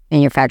 largest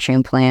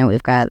manufacturing plant.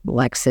 We've got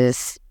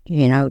Lexus,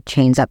 you know,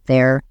 chains up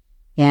there.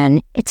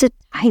 And it's a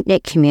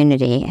tight-knit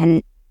community.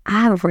 And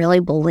I really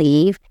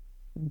believe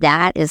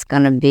that is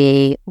going to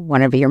be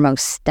one of your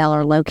most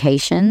stellar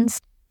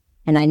locations.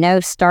 And I know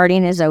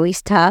starting is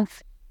always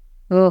tough.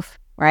 Oof,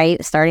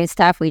 right? Starting's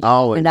tough. We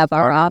opened up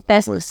our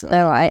office. So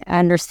I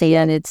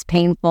understand it's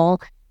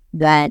painful.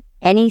 But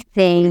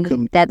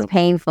anything that's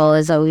painful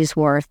is always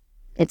worth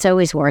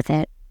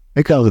it.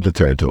 It comes with the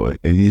territory,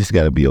 and you just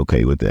got to be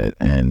okay with that,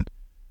 and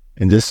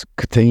just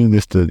continue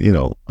this to, you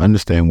know,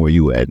 understand where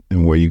you at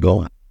and where you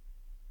going.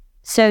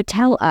 So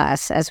tell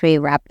us, as we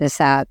wrap this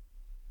up,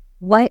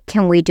 what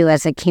can we do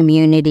as a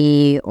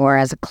community or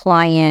as a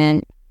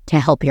client to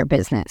help your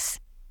business?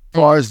 As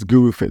far as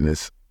Guru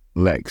Fitness,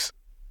 Lex,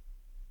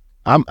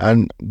 I'm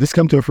just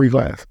come to a free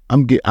class.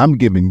 I'm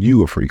giving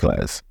you a free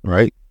class,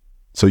 right?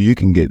 So you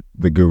can get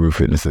the Guru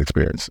Fitness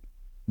experience.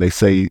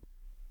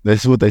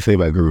 This is what they say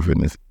about Guru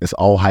Fitness. It's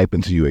all hype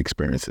until you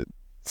experience it.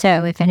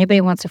 So if anybody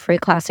wants a free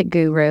class at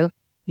Guru,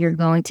 you're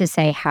going to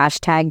say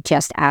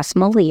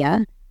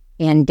 #JustAskMalia,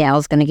 and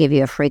Dale's going to give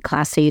you a free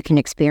class so you can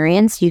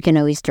experience. You can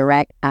always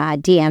direct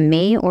DM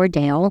me or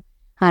Dale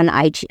on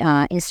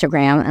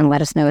Instagram and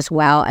let us know as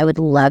well. I would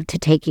love to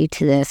take you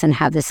to this and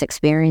have this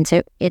experience.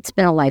 It's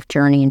been a life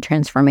journey and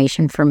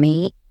transformation for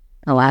me.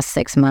 The last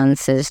 6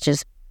 months is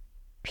just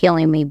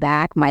peeling me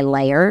back, my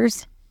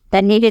layers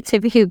that needed to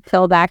be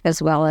peeled back,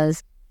 as well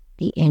as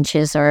the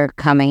inches are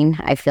coming.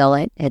 I feel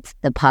it.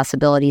 The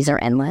possibilities are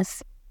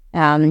endless.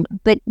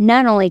 But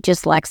not only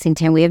just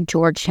Lexington, we have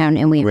Georgetown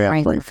and we have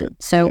Franklin.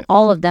 So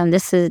all of them,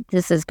 this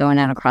is going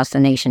out across the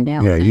nation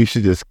now. Yeah, you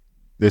should just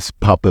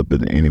pop up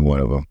in any one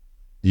of them.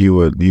 You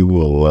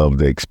will love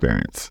the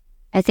experience.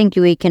 I think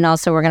we're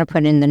going to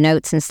put in the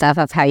notes and stuff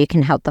of how you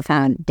can help the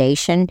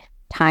foundation.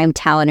 Time,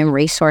 talent, and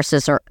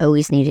resources are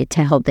always needed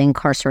to help the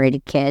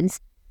incarcerated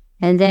kids.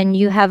 And then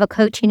you have a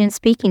coaching and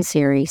speaking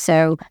series.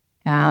 So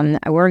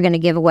we're going to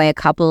give away a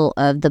couple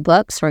of the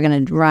books. We're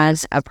going to run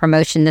a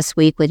promotion this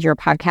week with your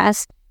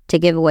podcast to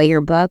give away your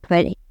book.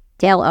 But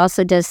Dale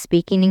also does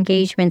speaking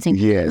engagements.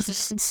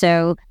 Yes.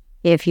 So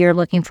if you're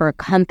looking for a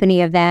company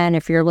event,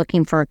 if you're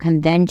looking for a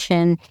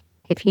convention,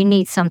 if you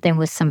need something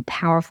with some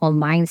powerful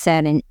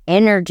mindset and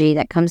energy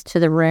that comes to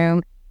the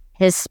room,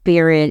 His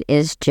spirit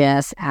is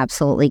just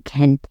absolutely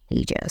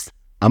contagious.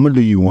 I'm going to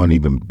do you one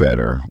even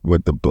better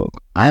with the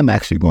book. I'm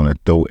actually going to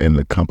throw in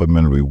the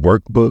complimentary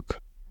workbook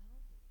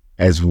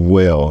as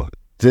well,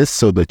 just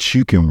so that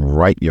you can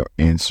write your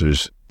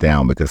answers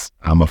down, because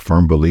I'm a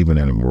firm believer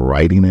in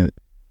writing it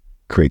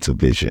creates a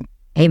vision.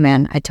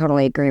 Amen. I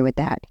totally agree with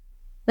that.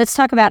 Let's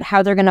talk about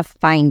how they're going to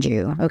find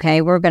you.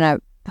 Okay. We're going to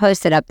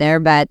post it up there,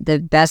 but the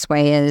best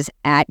way is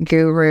at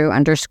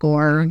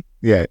guru_.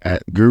 Yeah.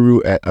 At Guru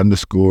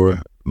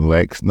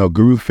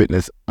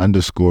Fitness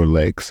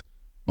 _Lex,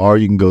 or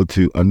you can go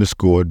to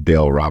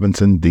 _Dale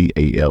Robinson,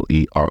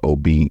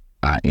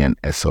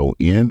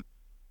 DALEROBINSON,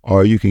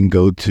 or you can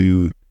go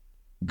to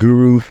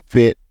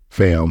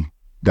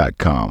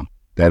gurufitfam.com.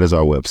 That is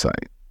our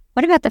website.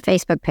 What about the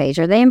Facebook page?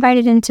 Are they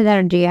invited into that,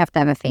 or do you have to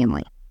have a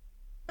family?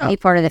 Be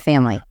part of the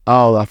family.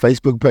 Oh, our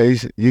Facebook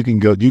page, you can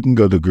go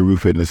to Guru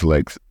Fitness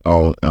Lex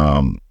on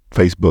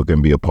Facebook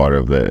and be a part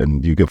of that,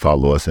 and you can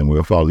follow us and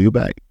we'll follow you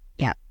back.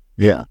 Yeah.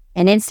 Yeah.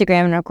 And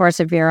Instagram, and of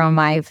course, if you're on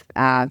my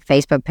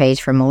Facebook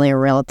page for Malia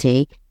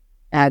Realty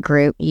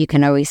group, you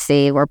can always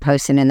see we're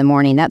posting in the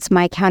morning. That's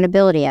my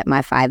accountability at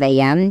my 5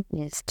 a.m.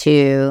 is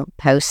to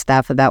post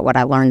stuff about what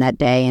I learned that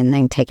day and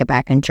then take it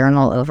back and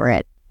journal over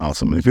it.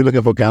 Awesome. If you're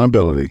looking for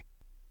accountability,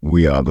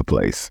 we are the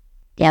place.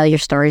 Dale, your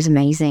story is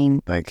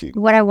amazing. Thank you.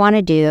 What I want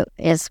to do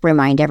is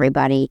remind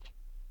everybody,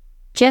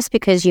 just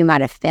because you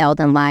might have failed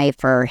in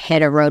life or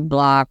hit a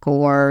roadblock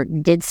or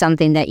did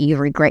something that you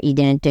regret you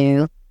didn't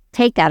do,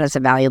 take that as a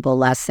valuable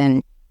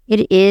lesson.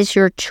 It is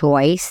your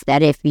choice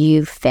that if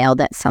you failed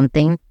at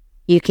something,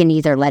 you can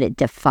either let it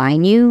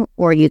define you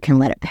or you can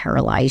let it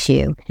paralyze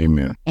you.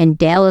 Amen. And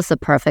Dale is the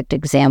perfect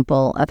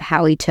example of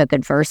how he took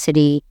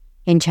adversity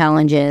and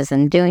challenges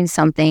and doing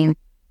something,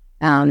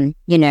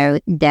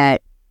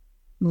 that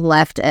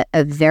left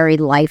a very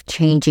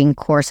life-changing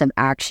course of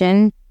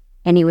action.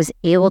 And he was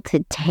able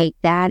to take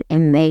that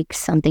and make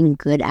something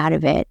good out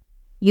of it.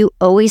 You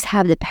always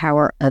have the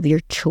power of your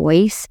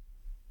choice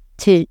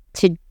to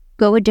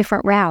go a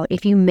different route.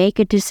 If you make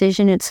a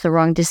decision, it's the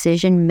wrong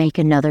decision, make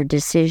another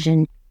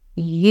decision.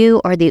 You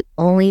are the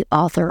only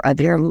author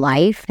of your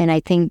life. And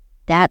I think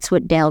that's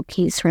what Dale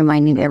keeps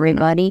reminding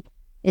everybody,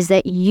 is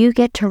that you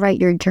get to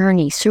write your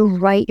journey. So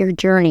write your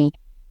journey.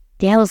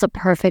 Dale is a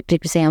perfect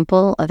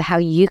example of how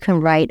you can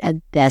write a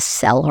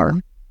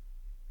bestseller.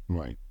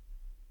 Right.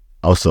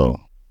 Also,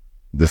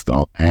 just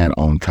to add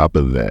on top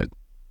of that,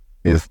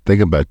 is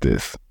think about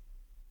this.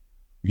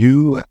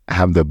 You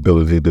have the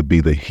ability to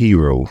be the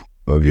hero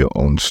of your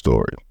own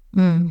story.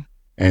 Mm.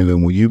 And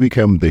then when you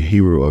become the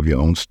hero of your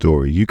own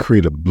story, you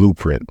create a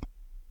blueprint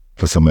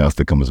for someone else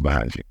that comes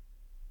behind you.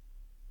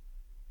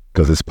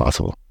 Because it's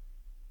possible.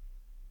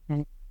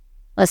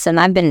 Listen,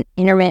 I've been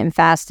intermittent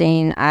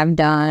fasting. I've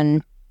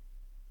done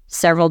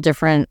several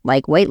different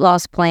weight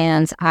loss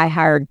plans. I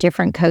hired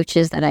different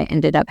coaches that I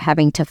ended up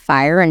having to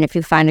fire. And if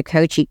you find a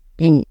coach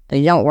and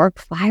they don't work,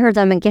 fire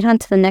them and get on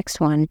to the next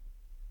one.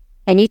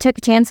 And you took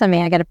a chance on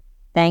me. I got to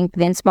thank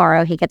Vince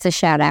Morrow. He gets a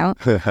shout out.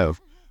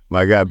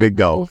 My God, big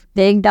dog.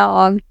 Big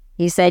dog.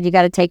 He said, you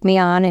got to take me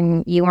on,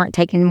 and you weren't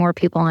taking more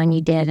people on.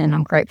 You did. And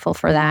I'm grateful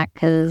for that,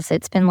 because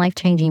it's been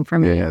life-changing for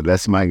me. Yeah,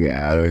 that's my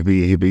guy.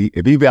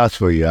 If he vouched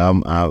for you,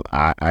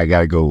 I got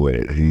to go with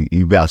it.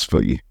 He vouched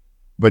for you.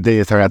 But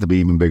they turned out to be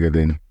even bigger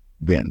than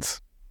Vince.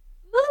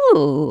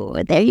 Ooh,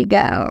 there you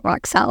go.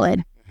 Rock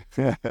solid.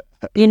 I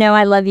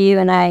love you,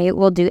 and I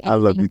will do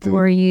anything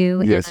for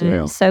you. Yes,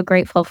 ma'am. I'm so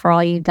grateful for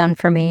all you've done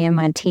for me and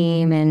my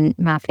team and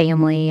my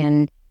family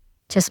and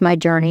just my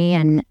journey.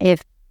 And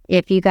if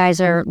you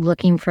guys are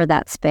looking for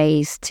that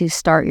space to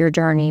start your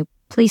journey,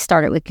 please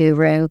start it with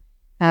Guru.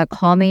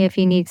 Call me if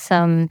you need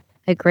a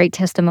great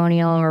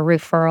testimonial or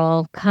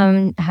referral.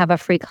 Come have a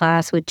free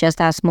class with Just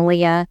Ask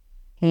Malia.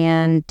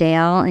 And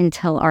Dale,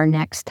 until our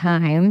next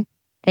time,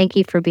 thank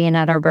you for being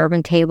at our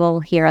bourbon table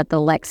here at the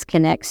Lex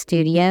Connect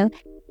studio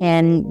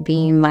and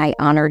being my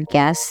honored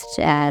guest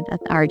at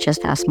our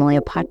Just Ask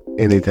Malia podcast.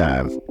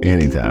 Anytime.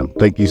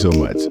 Thank you so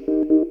much.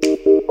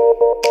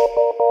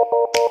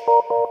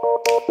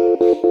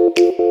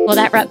 Well,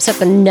 that wraps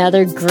up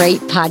another great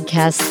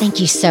podcast. Thank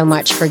you so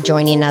much for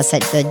joining us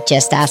at the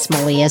Just Ask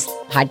Malia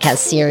podcast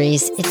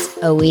series. It's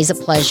always a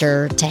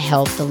pleasure to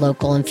help the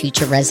local and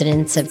future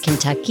residents of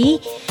Kentucky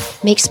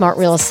make smart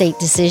real estate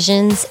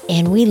decisions.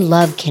 And we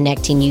love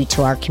connecting you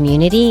to our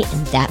community.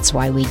 And that's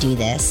why we do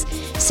this.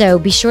 So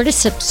be sure to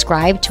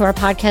subscribe to our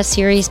podcast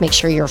series. Make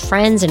sure your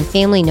friends and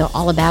family know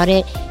all about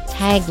it.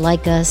 Tag,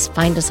 like us,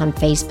 find us on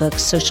Facebook,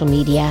 social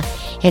media.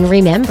 And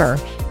remember,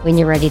 when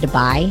you're ready to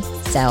buy,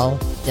 sell,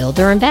 build,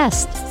 or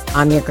invest,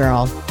 I'm your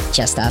girl,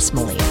 Just Ask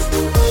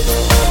Malia.